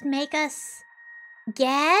gonna just make us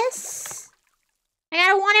guess? I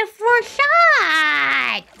got a 1 in 4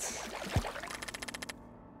 shot.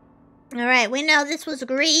 Alright, we know this was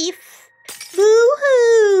grief.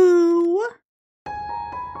 Boo-hoo.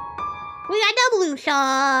 We got the blue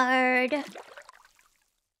shard.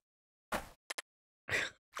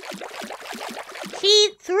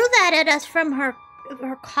 She threw that at us from her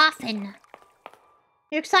coffin.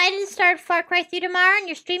 You're excited to start Far Cry 3 tomorrow on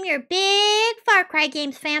your stream? You're a big Far Cry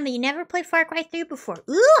games fan, but you never played Far Cry 3 before.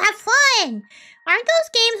 Ooh, have fun! Aren't those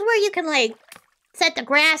games where you can, like, set the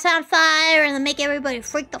grass on fire and then make everybody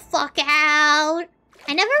freak the fuck out?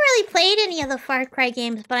 I never really played any of the Far Cry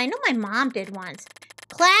games, but I know my mom did once.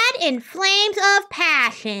 Clad in flames of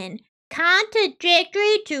passion,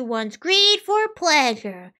 contradictory to one's greed for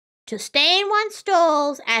pleasure, to stain one's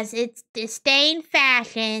stoles as its disdain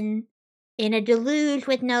fashion, in a deluge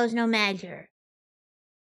with knows no measure.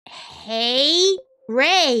 Hey,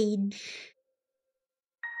 rage.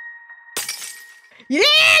 Yeah,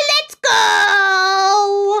 let's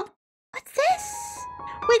go! What's this?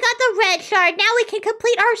 We got the red shard. Now we can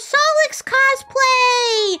complete our Solix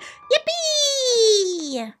cosplay!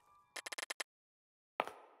 Yippee!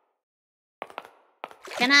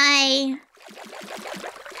 Can I...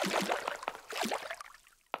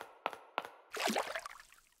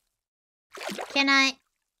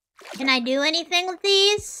 Can I do anything with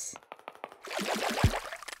these?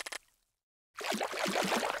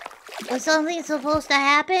 Was something supposed to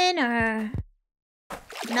happen, or...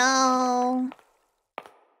 No.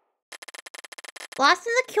 Lost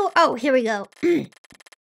in the cure. Oh, here we go.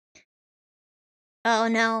 Oh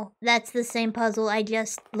no, that's the same puzzle I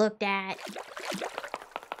just looked at.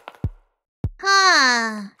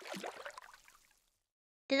 Huh.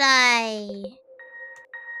 Did I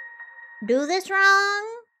do this wrong?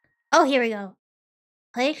 Oh, here we go.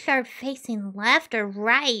 Place shard facing left or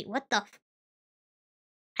right? What the f...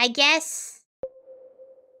 I guess...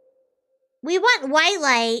 We want white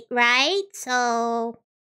light, right? So...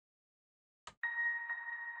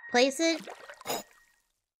 Place it...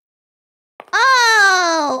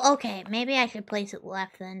 Oh! Okay, maybe I should place it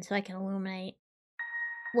left then so I can illuminate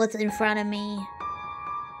what's in front of me.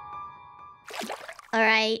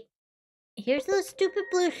 Alright. Here's the stupid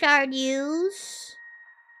blue shard use.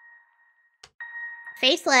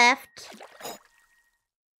 Face left.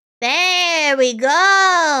 There we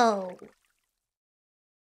go!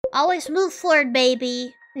 Always move forward,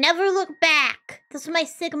 baby. Never look back. This is my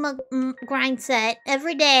Sigma grind set.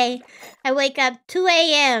 Every day, I wake up 2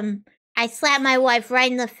 a.m. I slap my wife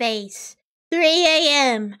right in the face. 3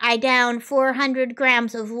 a.m. I down 400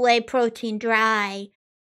 grams of whey protein dry.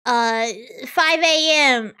 5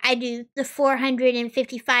 a.m. I do the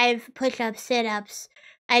 455 push-ups, sit-ups.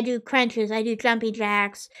 I do crunches, I do jumping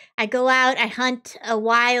jacks. I go out, I hunt a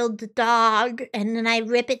wild dog, and then I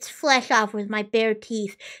rip its flesh off with my bare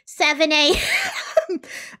teeth. 7 a.m.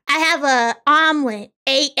 I have a omelet,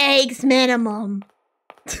 8 eggs minimum.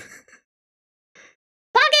 Pocket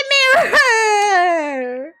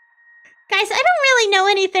mirror! Guys, I don't really know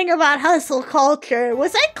anything about hustle culture.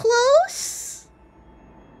 Was I close?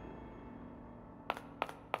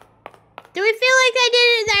 Do we feel like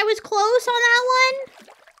I was close on that one?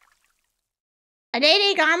 A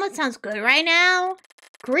day-day omelet sounds good right now.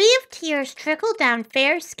 Grieved tears trickle down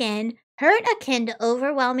fair skin, hurt akin to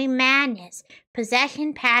overwhelming madness,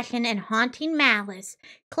 possession, passion, and haunting malice,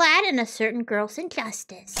 clad in a certain girl's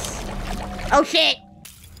injustice. Oh shit!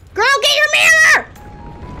 Girl, get your mirror!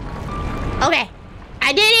 Okay,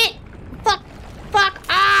 I did it! Fuck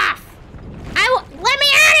off! Let me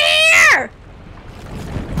out of here!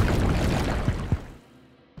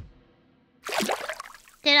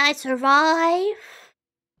 Did I survive?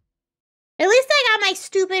 At least I got my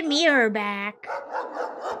stupid mirror back.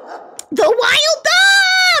 The wild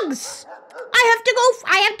dogs! I have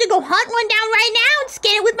to go hunt one down right now and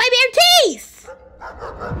skin it with my bare teeth.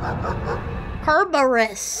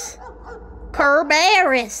 Kerberos.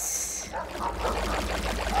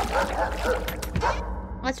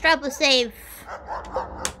 Let's drop a save.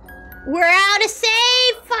 We're out of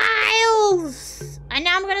save files! And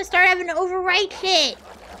now I'm gonna start having to overwrite shit.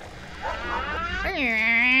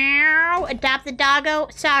 Adopt the doggo.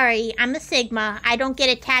 Sorry, I'm a Sigma. I don't get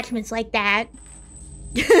attachments like that.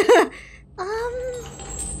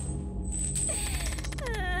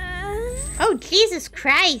 Oh, Jesus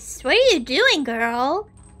Christ. What are you doing, girl?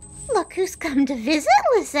 Look who's come to visit,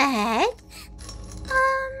 Lizette.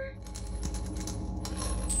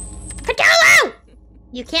 Patolo!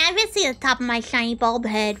 You can't even see the top of my shiny bald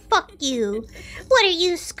head. Fuck you. What are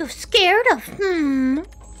you scared of?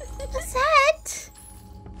 Lizette?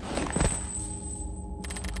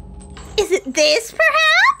 Is it this,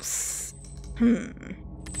 perhaps? Lizette,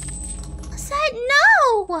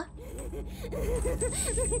 no!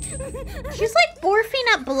 She's like barfing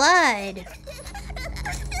up blood.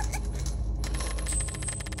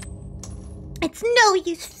 It's no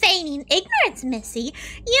use feigning ignorance, Missy.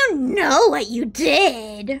 You know what you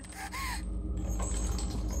did.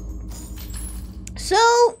 So,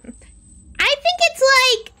 I think it's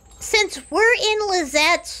like, since we're in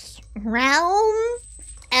Lizette's realm,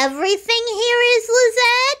 everything here is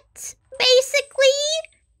Lizette, basically.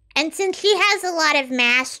 And since she has a lot of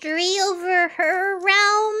mastery over her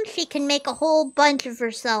realm, she can make a whole bunch of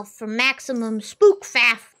herself for maximum spook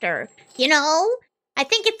factor, you know? I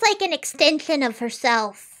think it's like an extension of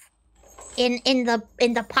herself in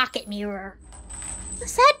the pocket mirror.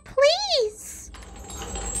 Lisette, please.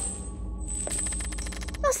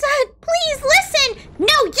 Lisette, please listen.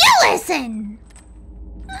 No, you listen.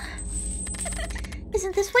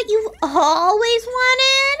 Isn't this what you've always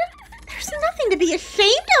wanted? There's nothing to be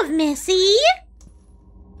ashamed of, Missy.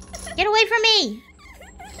 Get away from me.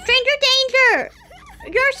 Stranger danger.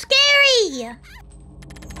 You're scary.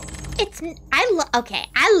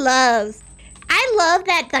 I love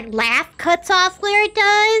that the laugh cuts off where it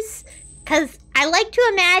does. Cause I like to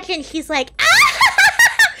imagine she's like,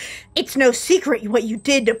 ah! It's no secret what you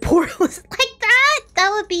did to poor Lisette. Like that?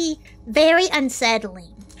 That would be very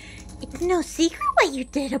unsettling. It's no secret what you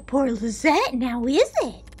did to poor Lisette, now is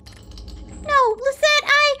it? No, Lisette,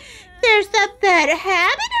 there's that bad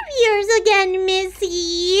habit of yours again,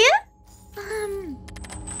 Missy.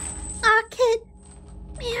 Pocket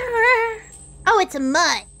mirror. Oh, it's a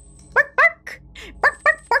mutt. Bark, bark. Bark,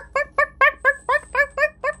 bark, bark, bark, bark, bark, bark, bark, bark,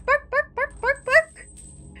 bark, bark, bark, bark, bark, bark.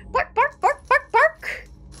 Bark, bark, bark, bark, bark.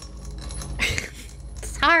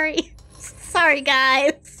 Sorry. Sorry,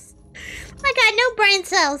 guys. I got no brain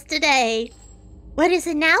cells today. What is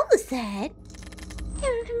it now, Lisette?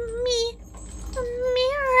 Me. A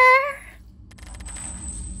mirror.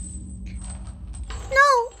 No,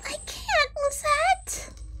 I can't,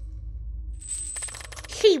 Lisette.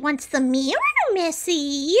 She wants the mirror,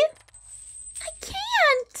 Missy. I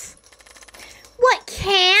can't. What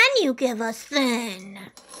can you give us then?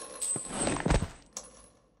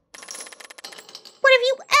 What have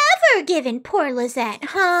you ever given poor Lisette,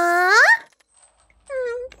 huh?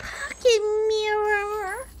 Pocket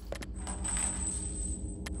mirror.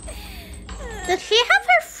 Does she have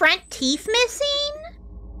her front teeth missing?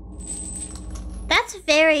 That's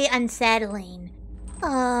very unsettling.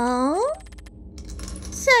 Oh?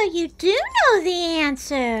 So you do know the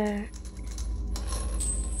answer.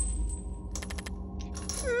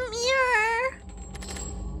 Mirror.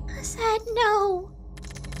 Lisette, no.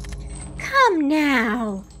 Come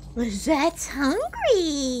now. Lisette's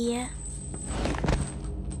hungry.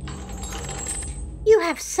 You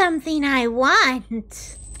have something I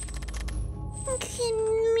want.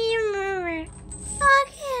 Mirror.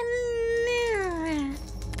 Mirror.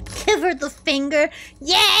 Give her the finger.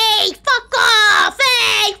 Yay! Fuck off!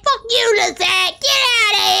 Hey! Fuck you, Lisette! Get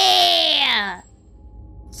out of here!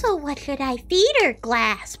 So what should I feed her?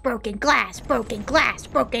 Glass, broken glass, broken glass,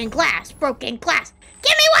 broken glass, broken glass.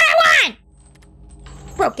 Give me what I want!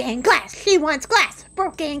 Broken glass. She wants glass.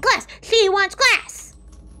 Broken glass. She wants glass.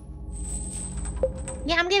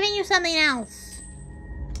 Yeah, I'm giving you something else.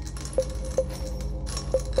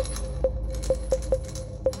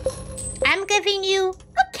 I'm giving you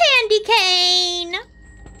a candy cane.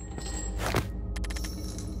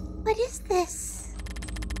 What is this?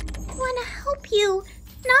 I want to help you,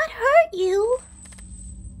 not hurt you.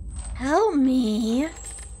 Help me?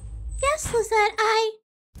 Yes, Lisette,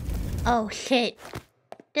 Oh, shit.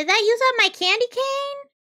 Did that use up my candy cane?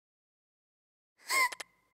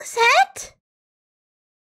 Lisette?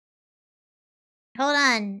 Hold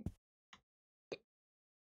on.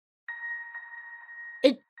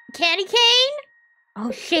 Candy cane?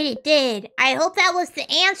 Oh shit, it did. I hope that was the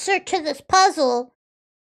answer to this puzzle.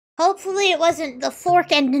 Hopefully it wasn't the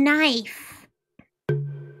fork and the knife. A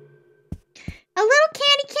little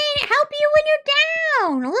candy cane help you when you're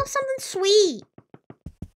down. A little something sweet.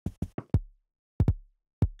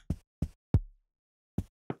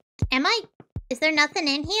 Is there nothing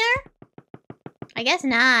in here? I guess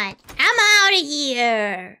not. I'm out of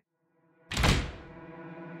here.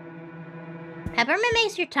 Peppermint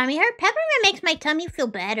makes your tummy hurt? Peppermint makes my tummy feel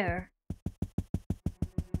better.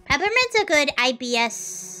 Peppermint's a good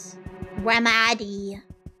IBS remedy.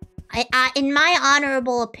 In my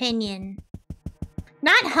honorable opinion.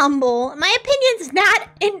 Not humble. My opinion's not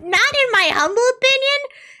in my humble opinion.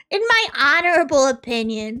 In my honorable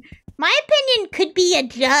opinion. My opinion could be a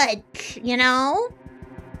judge, you know?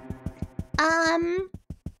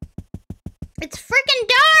 It's freaking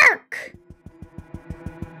dark!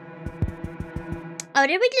 Oh,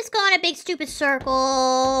 did we just go on a big stupid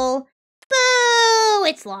circle? Boo!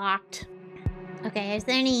 It's locked. Okay, is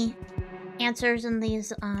there any answers in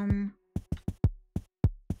these,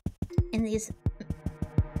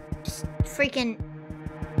 just freaking...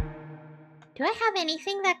 Do I have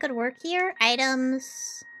anything that could work here? Items...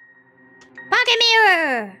 Pocket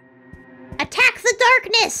mirror! Attack the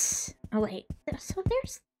darkness! Oh, wait. So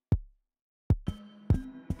there's...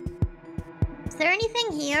 Is there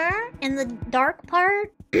anything here in the dark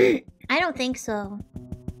part? I don't think so.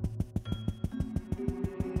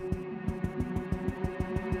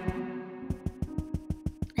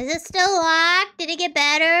 Is it still locked? Did it get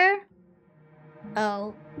better?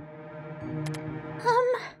 Oh.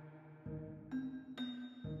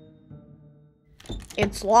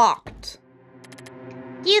 It's locked.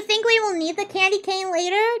 Do you think we will need the candy cane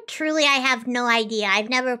later? Truly, I have no idea. I've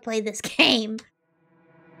never played this game.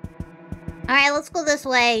 Alright, let's go this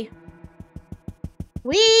way.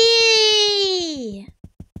 Whee!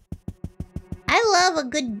 I love a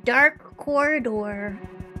good dark corridor.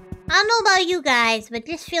 I don't know about you guys, but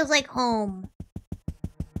this feels like home.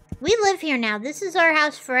 We live here now. This is our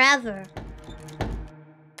house forever.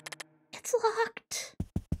 It's locked.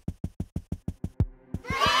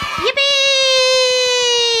 Yippee!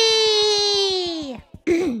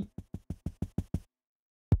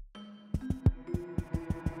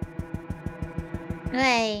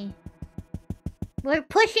 Hey. We're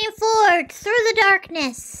pushing forward through the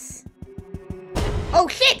darkness. Oh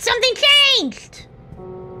shit, something changed!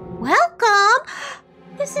 Welcome!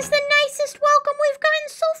 This is the nicest welcome we've gotten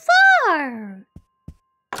so far!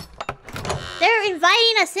 They're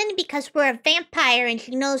inviting us in because we're a vampire and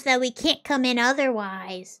she knows that we can't come in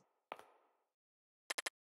otherwise.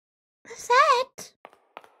 What's that?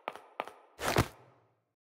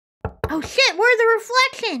 Oh shit, we're the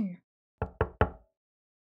reflection!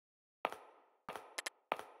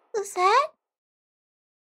 What's that?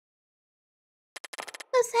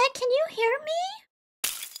 What's that? Can you hear me?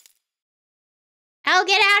 I'll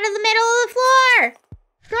get out of the middle of the floor!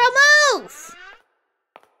 Girl, move!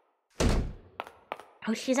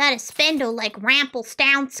 Oh, she's out of spindle like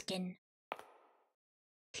Rampelstownskin.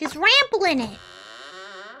 She's rampling it.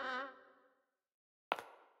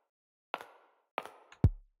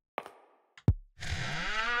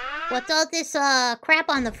 What's all this crap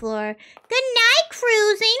on the floor? Good night,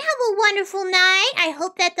 cruising. Have a wonderful night. I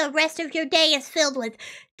hope that the rest of your day is filled with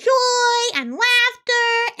joy and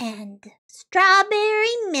laughter and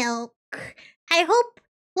strawberry milk. I hope,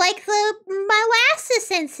 like the molasses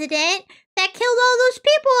incident that killed all those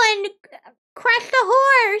people and crushed a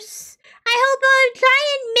horse. I hope a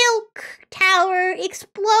giant milk tower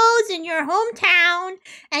explodes in your hometown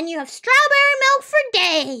and you have strawberry milk for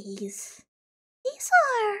days. These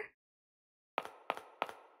are...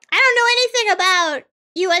 I don't know anything about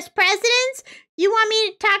U.S. presidents. You want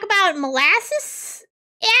me to talk about molasses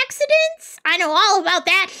accidents? I know all about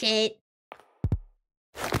that shit.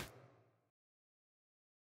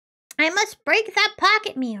 I must break that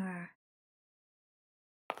pocket mirror.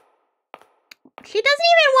 She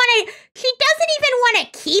doesn't even want to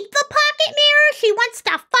keep the pocket mirror. She wants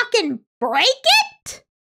to fucking break it?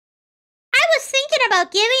 I was thinking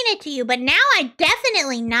about giving it to you, but now I'm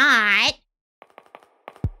definitely not.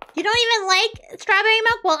 You don't even like strawberry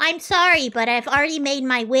milk? Well, I'm sorry, but I've already made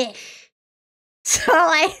my wish. So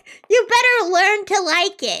you better learn to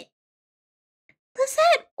like it.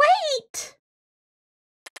 Lizette, wait!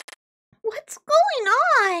 What's going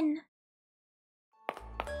on?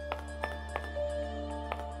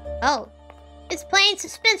 Oh, it's playing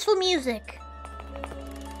suspenseful music.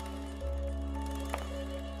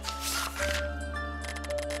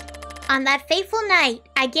 On that fateful night,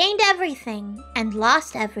 I gained everything and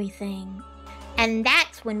lost everything. And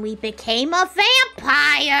that's when we became a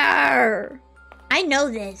vampire! I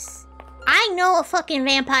know this. I know a fucking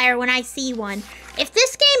vampire when I see one. If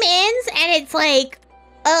this game ends and it's like,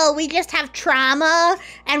 oh, we just have trauma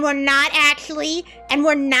and we're not a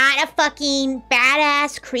fucking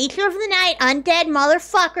badass creature of the night, undead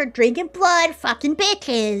motherfucker drinking blood fucking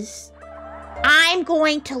bitches, I'm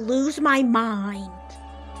going to lose my mind.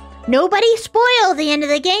 Nobody spoil the end of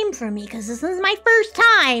the game for me, because this is my first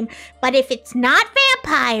time. But if it's not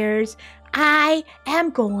vampires, I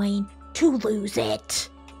am going to lose it.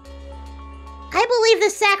 I believe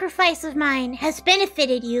this sacrifice of mine has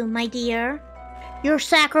benefited you, my dear. Your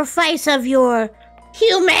sacrifice of your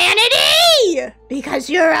humanity!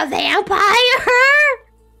 Because you're a vampire!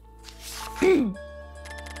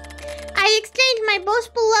 I exchanged my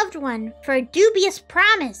most beloved one for a dubious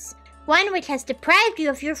promise. One which has deprived you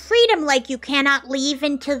of your freedom, like you cannot leave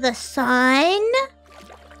into the sun.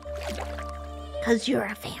 'Cause you're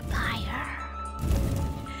a vampire.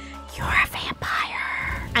 You're a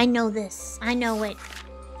vampire. I know this. I know it.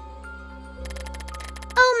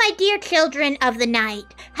 Oh, my dear children of the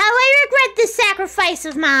night, how I regret this sacrifice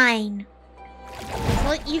of mine.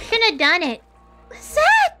 Well, you shouldn't have done it. What's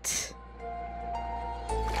that?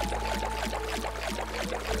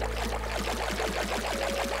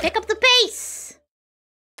 Pick up the pace!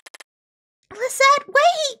 Lizette,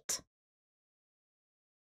 wait!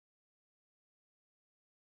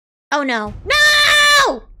 Oh no.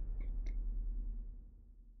 No!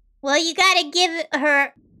 Well, you gotta give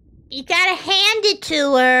her You gotta hand it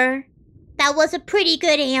to her. That was a pretty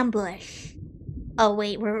good ambush. Oh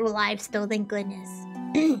wait, we're alive still, thank goodness.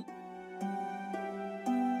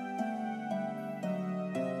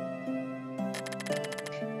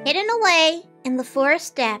 Hidden away in the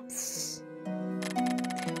forest depths,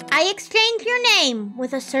 I exchange your name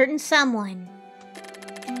with a certain someone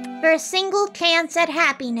for a single chance at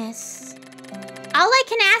happiness. All I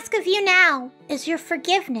can ask of you now is your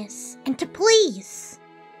forgiveness and to please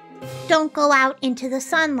don't go out into the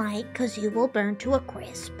sunlight, because you will burn to a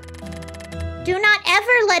crisp. Do not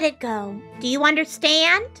ever let it go. Do you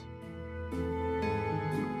understand?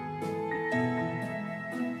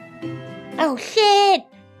 Oh shit!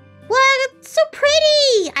 What? It's so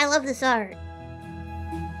pretty! I love this art.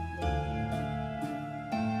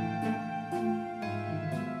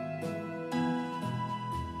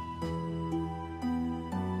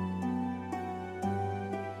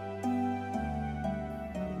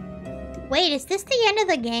 Wait, is this the end of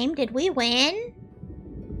the game? Did we win?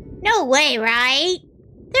 No way, right?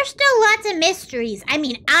 There's still lots of mysteries. I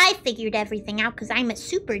mean, I figured everything out because I'm a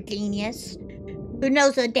super genius who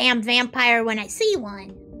knows a damn vampire when I see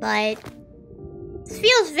one. But this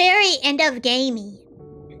feels very end of gamey.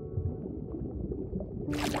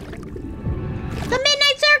 The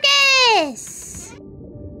Midnight Circus!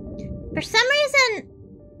 For some reason,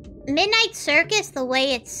 Midnight Circus, the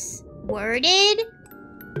way it's worded,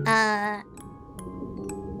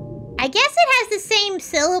 I guess it has the same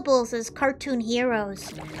syllables as Cartoon Heroes.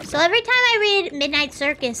 So every time I read Midnight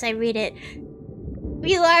Circus, I read it.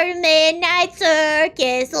 You are Midnight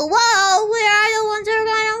Circus. Whoa, we are the ones who are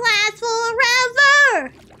gonna last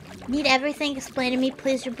forever. Need everything explained to me,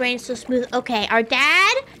 please. Your brain is so smooth. Okay, our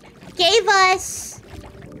dad gave us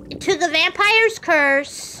to the vampire's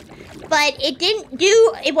curse, but it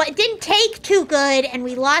didn't take too good, and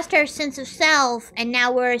we lost our sense of self, and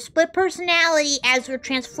now we're a split personality as we're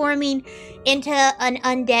transforming into an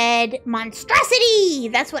undead monstrosity.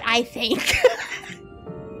 That's what I think.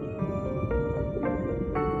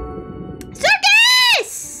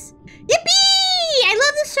 Circus! Yippee! I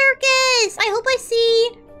love the circus! I hope I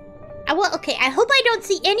see... I hope I don't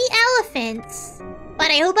see any elephants,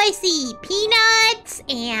 but I hope I see peanuts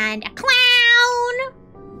and a clown.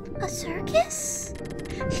 A circus?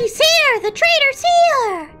 She's here! The traitor's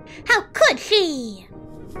here! How could she?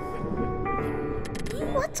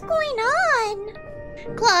 What's going on?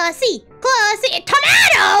 Classy!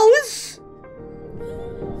 Tomatoes!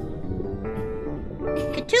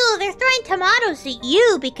 Cthulhu, they're throwing tomatoes at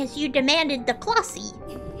you because you demanded the classy.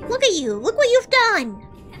 Look at you! Look what you've done!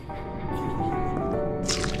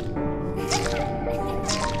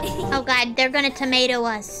 Oh god, they're gonna tomato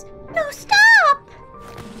us. No, stop!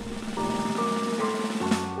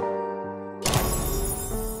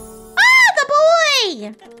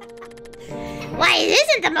 Boy! Why, it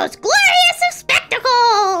isn't the most glorious of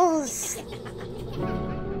spectacles!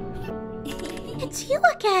 It's you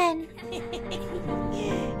again.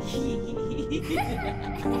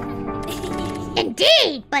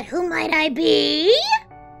 Indeed, but who might I be?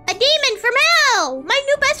 A demon from hell! My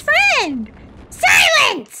new best friend!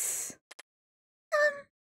 Silence!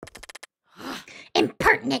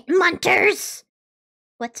 Impertinent munters!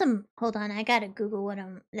 Hold on, I gotta Google what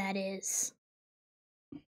that is.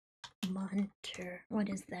 Munter. What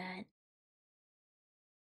is that?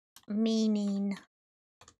 Meaning.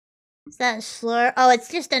 Is that a slur? Oh, it's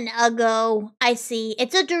just an uggo. I see.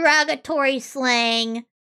 It's a derogatory slang.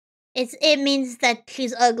 It means that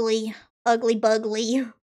she's ugly. Ugly bugly.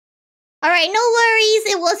 Alright, no worries.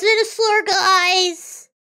 It wasn't a slur, guys.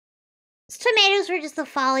 Tomatoes were just the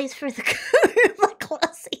follies for the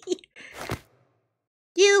classy.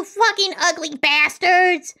 You fucking ugly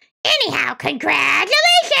bastards! Anyhow,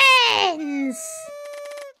 congratulations!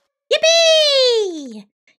 Yippee!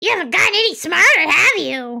 You haven't gotten any smarter, have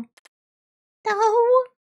you? No. Ooh,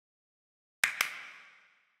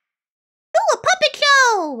 a puppet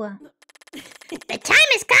show! The time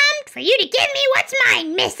has come for you to give me what's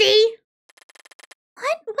mine, missy!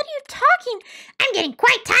 What? What are you talking? I'm getting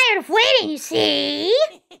quite tired of waiting, you see?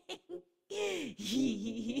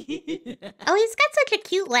 Oh, he's got such a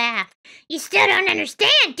cute laugh. You still don't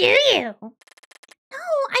understand, do you? No,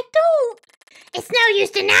 I don't. It's no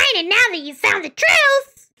use denying it now that you found the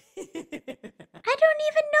truth. I don't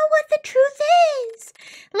even know what the truth is.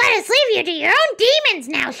 Let us leave you to your own demons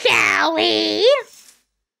now, shall we?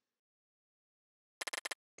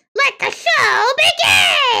 Let the show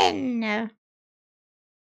begin!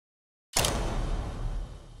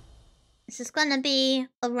 Is this gonna be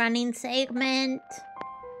a running segment?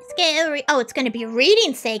 Scary. Oh, it's gonna be a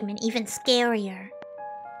reading segment, even scarier.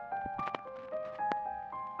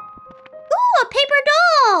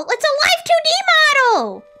 Oh, it's a live 2D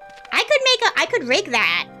model! I could rig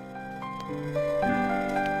that.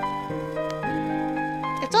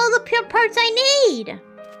 It's all the pure parts I need.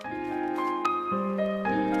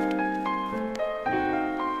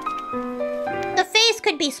 The face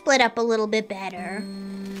could be split up a little bit better.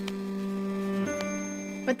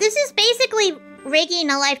 But this is basically rigging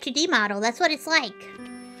a live 2D model. That's what it's like.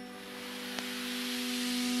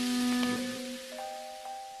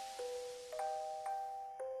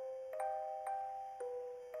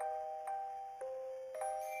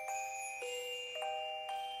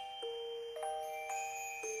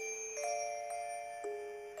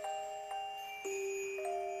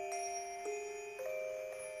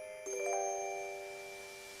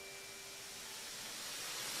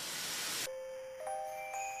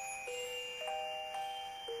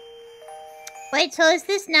 Wait, so is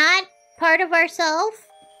this not part of ourself?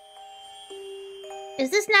 Is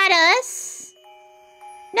this not us?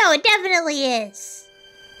 No, it definitely is.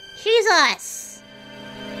 She's us.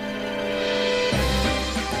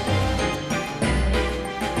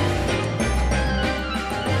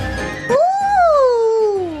 Ooh!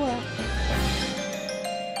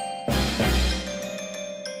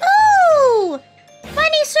 Ooh!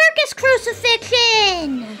 Funny circus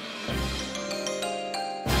crucifixion!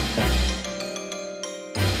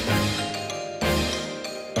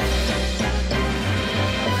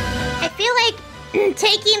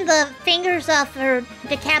 Taking the fingers off her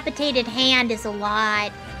decapitated hand is a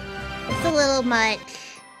lot. It's a little much.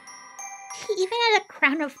 She even had a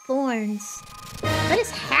crown of thorns. What is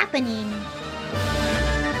happening?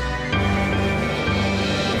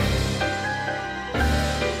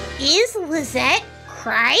 Is Lizette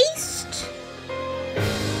Christ?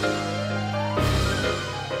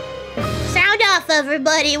 Sound off,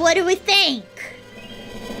 everybody. What do we think?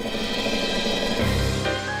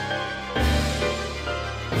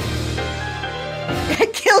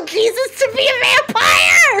 Kill Jesus to be a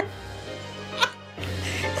vampire!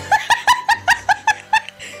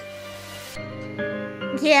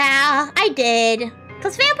 Yeah, I did.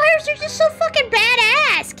 Because vampires are just so fucking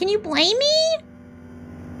badass. Can you blame me?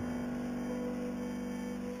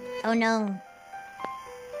 Oh no.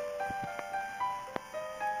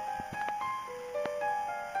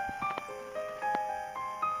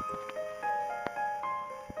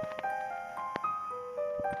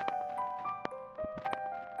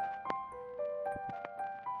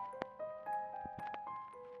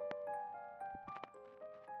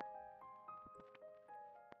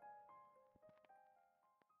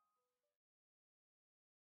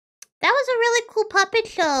 That was a really cool puppet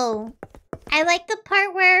show. I like the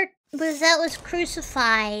part where Lizette was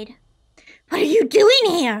crucified. What are you doing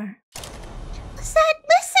here? Lizette,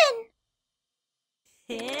 listen!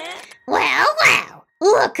 Yeah? Well,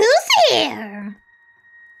 look who's here!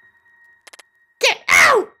 Get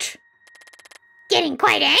out! Getting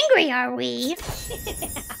quite angry, are we?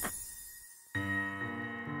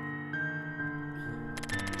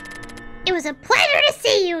 It was a pleasure to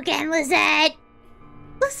see you again, Lizette!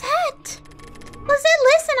 Lizette! Lizette,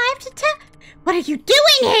 listen, I have to tell... What are you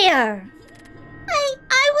doing here?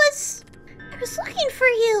 I was looking for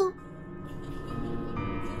you.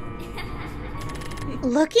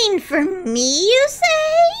 Looking for me, you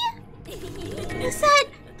say?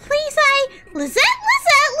 Lizette, please,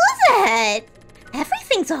 Lizette!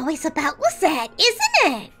 Everything's always about Lizette, isn't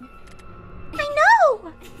it? I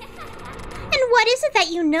know. And what is it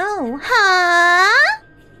that you know, huh?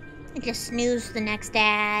 I just snoozed the next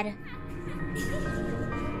ad.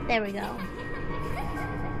 There we go.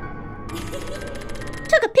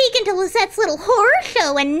 Took a peek into Lizette's little horror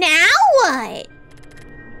show, and now what?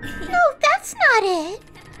 No, that's not it.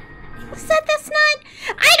 Lizette, that's not...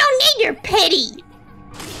 I don't need your pity.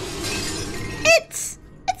 It's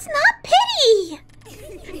not pity.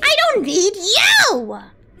 I don't need you.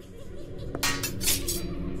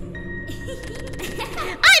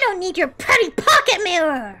 I don't need your pretty pocket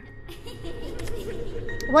mirror.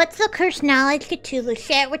 What's the curse knowledge Cthulhu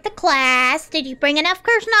shared with the class? Did you bring enough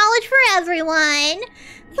curse knowledge for everyone?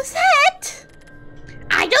 Lizette!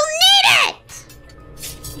 I don't need it!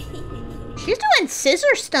 She's doing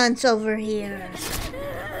scissor stunts over here.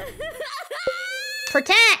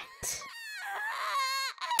 Protect!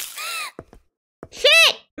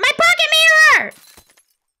 Shit! My pocket mirror!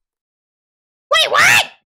 Wait,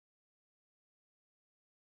 what?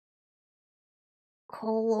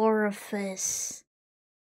 Colorifice.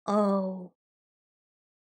 Oh.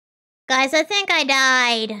 Guys, I think I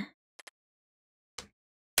died.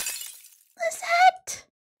 Lizette?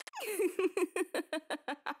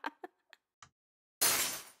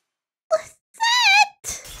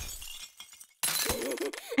 Lizette?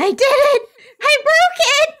 I did it! I broke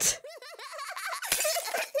it!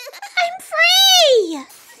 I'm free!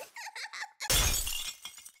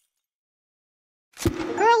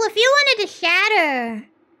 Girl, if you wanted to shatter,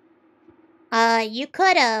 you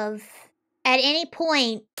could have. At any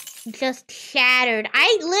point, just shattered.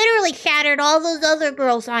 I literally shattered all those other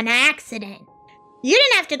girls on accident. You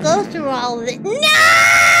didn't have to go through all of it.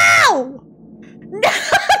 No! No,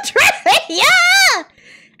 Trivia!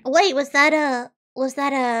 Wait, was that a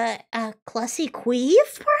Clussy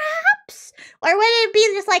Queef, perhaps? Or would it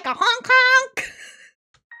be just like a honk honk?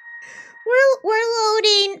 We're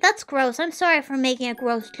loading. That's gross. I'm sorry for making a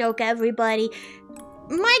gross joke, everybody.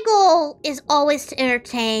 My goal is always to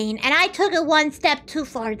entertain, and I took it one step too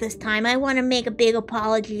far this time. I want to make a big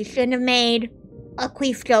apology. Shouldn't have made a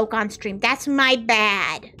queef joke on stream. That's my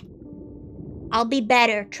bad. I'll be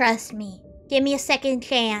better, trust me. Give me a second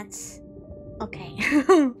chance. Okay.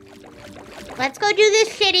 Let's go do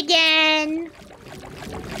this shit again.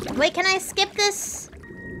 Wait, can I skip this?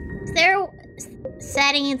 Is there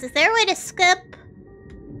settings? Is there a way to skip?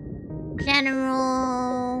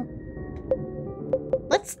 General.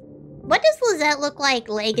 What does Lizette look like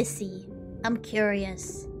Legacy? I'm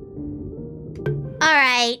curious.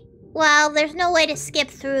 Alright. Well, there's no way to skip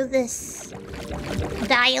through this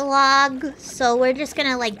dialogue, so we're just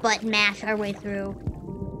gonna like button mash our way through.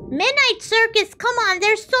 Midnight Circus, come on,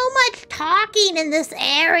 there's so much talking in this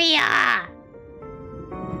area!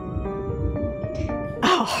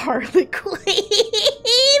 Oh, Harley Quinn!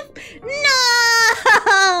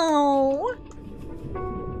 No!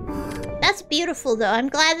 That's beautiful, though. I'm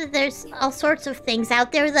glad that there's all sorts of things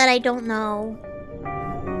out there that I don't know.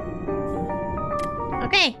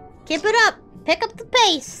 Okay, keep it up. Pick up the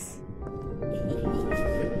pace.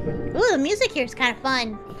 Ooh, the music here is kind of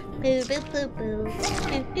fun. Boo boo boo boo.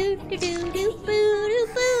 Do do do do do boo do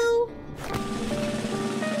boo.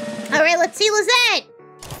 All right, let's see Lizette.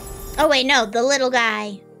 Oh wait, no, the little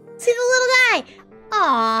guy. See the little guy.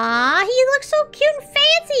 Aww, he looks so cute and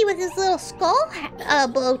fancy with his little skull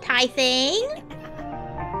bow tie thing.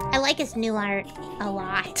 I like his new art a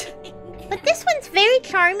lot. But this one's very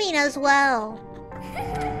charming as well.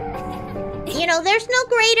 You know, there's no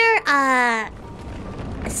greater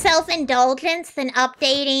self-indulgence than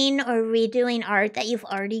updating or redoing art that you've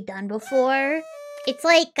already done before. It's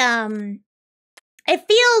like, it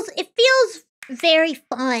feels very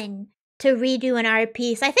fun to redo an art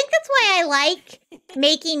piece. I think that's why I like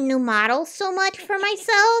making new models so much for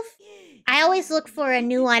myself. I always look for a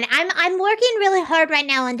new one. I'm working really hard right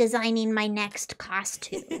now on designing my next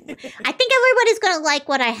costume. I think everybody's gonna like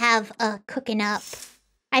what I have cooking up.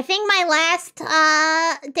 I think my last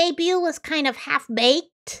debut was kind of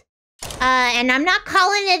half-baked. And I'm not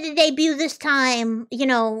calling it a debut this time. You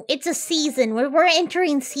know, it's a season. We're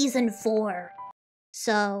entering season 4.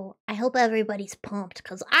 So, I hope everybody's pumped,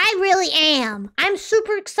 because I really am. I'm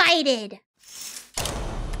super excited.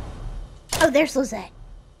 Oh, there's Lizette.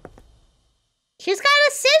 She's got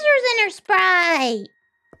a scissors in her sprite.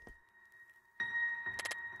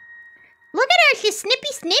 Look at her, she's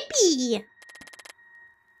snippy snippy.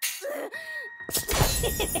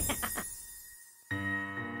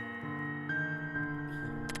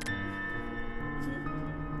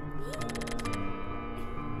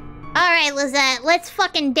 Alright, Lizette, let's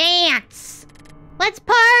fucking dance. Let's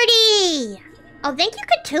party. Oh, thank you,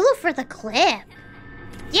 Cthulhu, for the clip.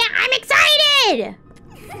 Yeah, I'm excited.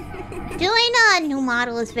 Doing a new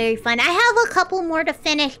model is very fun. I have a couple more to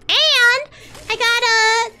finish, and I got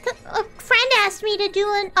a friend asked me to do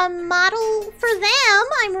a model for them.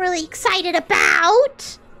 I'm really excited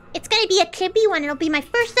about. It's gonna be a chibi one. It'll be my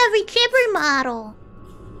first ever chibi model.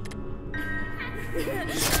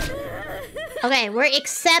 Okay, we're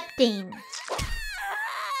accepting.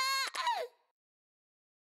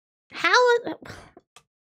 How?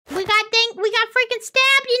 We got freaking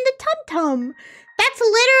stabbed in the tum-tum. That's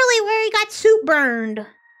literally where he got soup burned.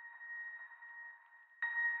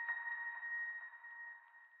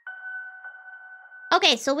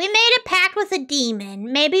 Okay, so we made a pact with a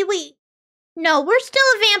demon. Maybe we... No, we're still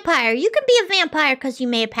a vampire. You can be a vampire because you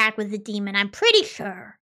made a pact with a demon. I'm pretty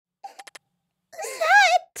sure.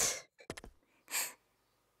 That...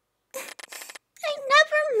 I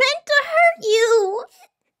never meant to hurt you.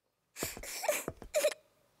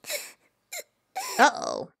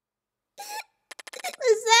 Uh-oh.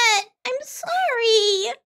 Lizette, I'm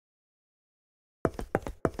sorry.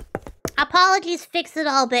 Apologies fix it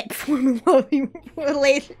all, but women-loving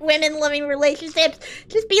relationships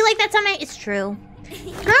just be like that sometimes. It's true.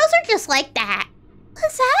 Girls are just like that.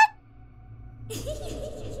 Lizette?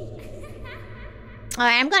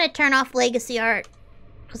 Alright, I'm gonna turn off legacy art.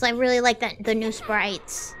 Because I really like the new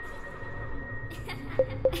sprites.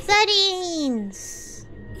 Settings!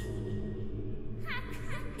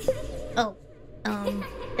 Oh,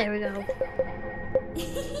 there we go.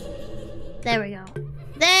 There we go.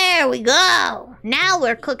 There we go! Now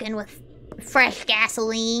we're cooking with fresh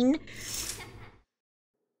gasoline.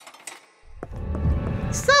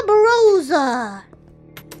 Sub Rosa!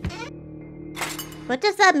 What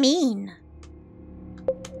does that mean?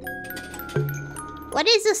 What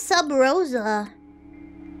is a Sub Rosa?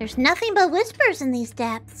 There's nothing but whispers in these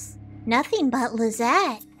depths. Nothing but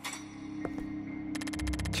Lizette.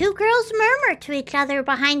 Two girls murmur to each other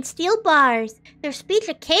behind steel bars, their speech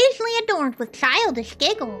occasionally adorned with childish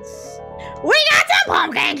giggles. We got some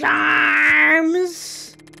pumpkin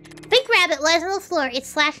charms! Big rabbit lies on the floor, its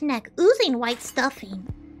slashed neck oozing white stuffing.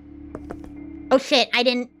 Oh shit, I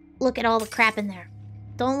didn't look at all the crap in there.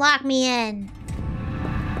 Don't lock me in.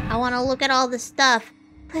 I want to look at all the stuff.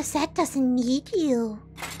 Lizette doesn't need you.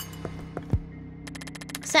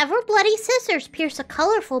 Several bloody scissors pierce a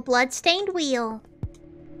colorful blood-stained wheel.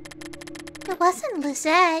 It wasn't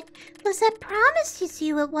Lizette. Lizette promises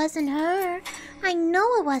you it wasn't her. I know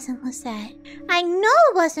it wasn't Lizette. I know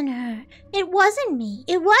it wasn't her. It wasn't me.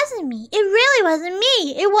 It wasn't me. It really wasn't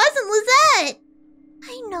me. It wasn't Lizette.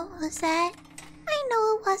 I know, Lizette. I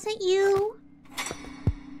know it wasn't you.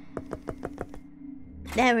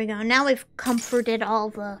 There we go. Now we've comforted all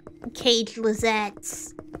the caged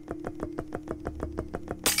Lizettes.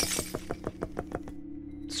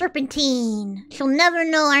 Serpentine. She'll never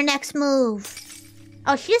know our next move.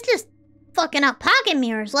 Oh, she's just fucking up pocket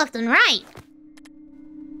mirrors left and right.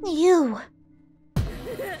 You.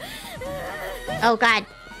 Oh god.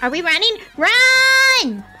 Are we running?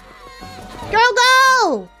 Run! Girl,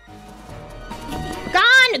 go!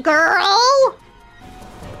 Gone, girl!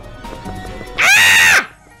 Ah!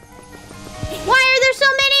 Why are there so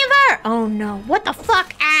many of her? Oh no. What the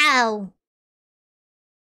fuck? Ow.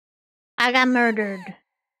 I got murdered.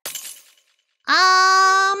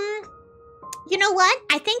 You know what?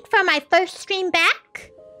 I think for my first stream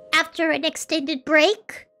back, after an extended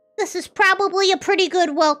break, this is probably a pretty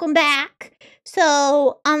good welcome back.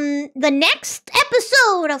 So, the next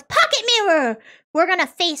episode of Pocket Mirror, we're gonna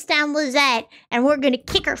face down Lizette, and we're gonna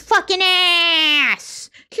kick her fucking ass!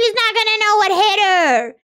 She's not gonna know what hit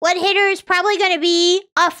her! What hit her is probably gonna be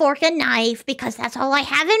a fork and knife, because that's all I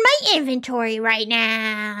have in my inventory right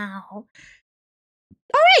now.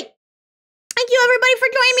 Alright! Thank you everybody for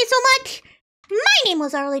joining me so much! My name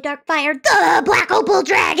was Arly Darkfire, the Black Opal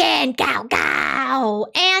Dragon! Gow gow!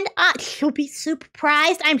 And she'll be super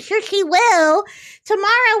surprised. I'm sure she will.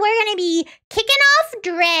 Tomorrow we're gonna be kicking off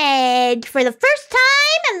Dredge for the first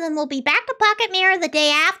time, and then we'll be back to Pocket Mirror the day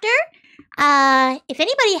after. If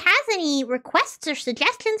anybody has any requests or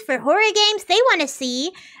suggestions for horror games they want to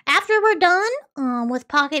see after we're done with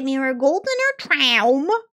Pocket Mirror, GoldenerTraum.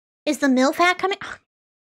 Is the MILF hat coming?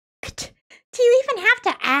 Do you even have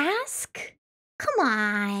to ask? Come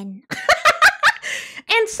on.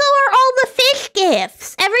 And so are all the fish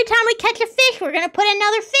gifts. Every time we catch a fish, we're going to put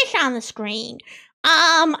another fish on the screen.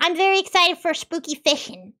 I'm very excited for spooky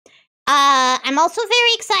fishing. I'm also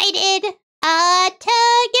very excited to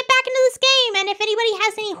get back into this game. And if anybody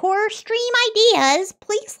has any horror stream ideas,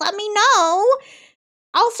 please let me know.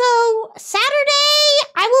 Also, Saturday,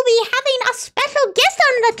 I will be having a special guest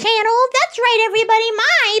on the channel. That's right, everybody.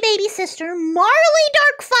 My baby sister, Marley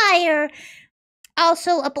Darkfire.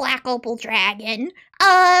 Also a Black Opal Dragon.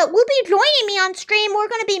 Will be joining me on stream. We're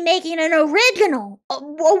going to be making an original,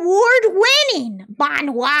 award-winning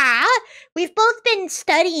manhwa. We've both been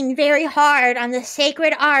studying very hard on the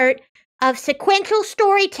sacred art of sequential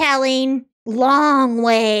storytelling long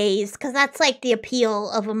ways, because that's like the appeal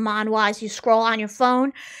of a manhwa as you scroll on your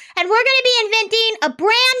phone. And we're going to be inventing a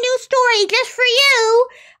brand new story just for you.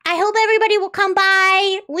 I hope everybody will come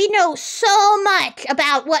by. We know so much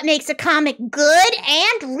about what makes a comic good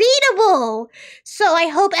and readable. So I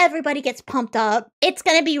hope everybody gets pumped up. It's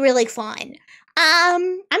going to be really fun.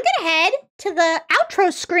 I'm going to head to the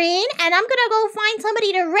outro screen, and I'm going to go find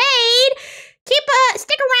somebody to raid.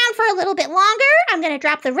 Stick around for a little bit longer. I'm going to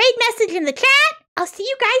drop the raid message in the chat. I'll see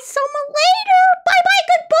you guys so much later. Bye-bye,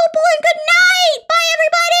 good people, and good night. Bye,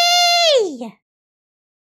 everybody.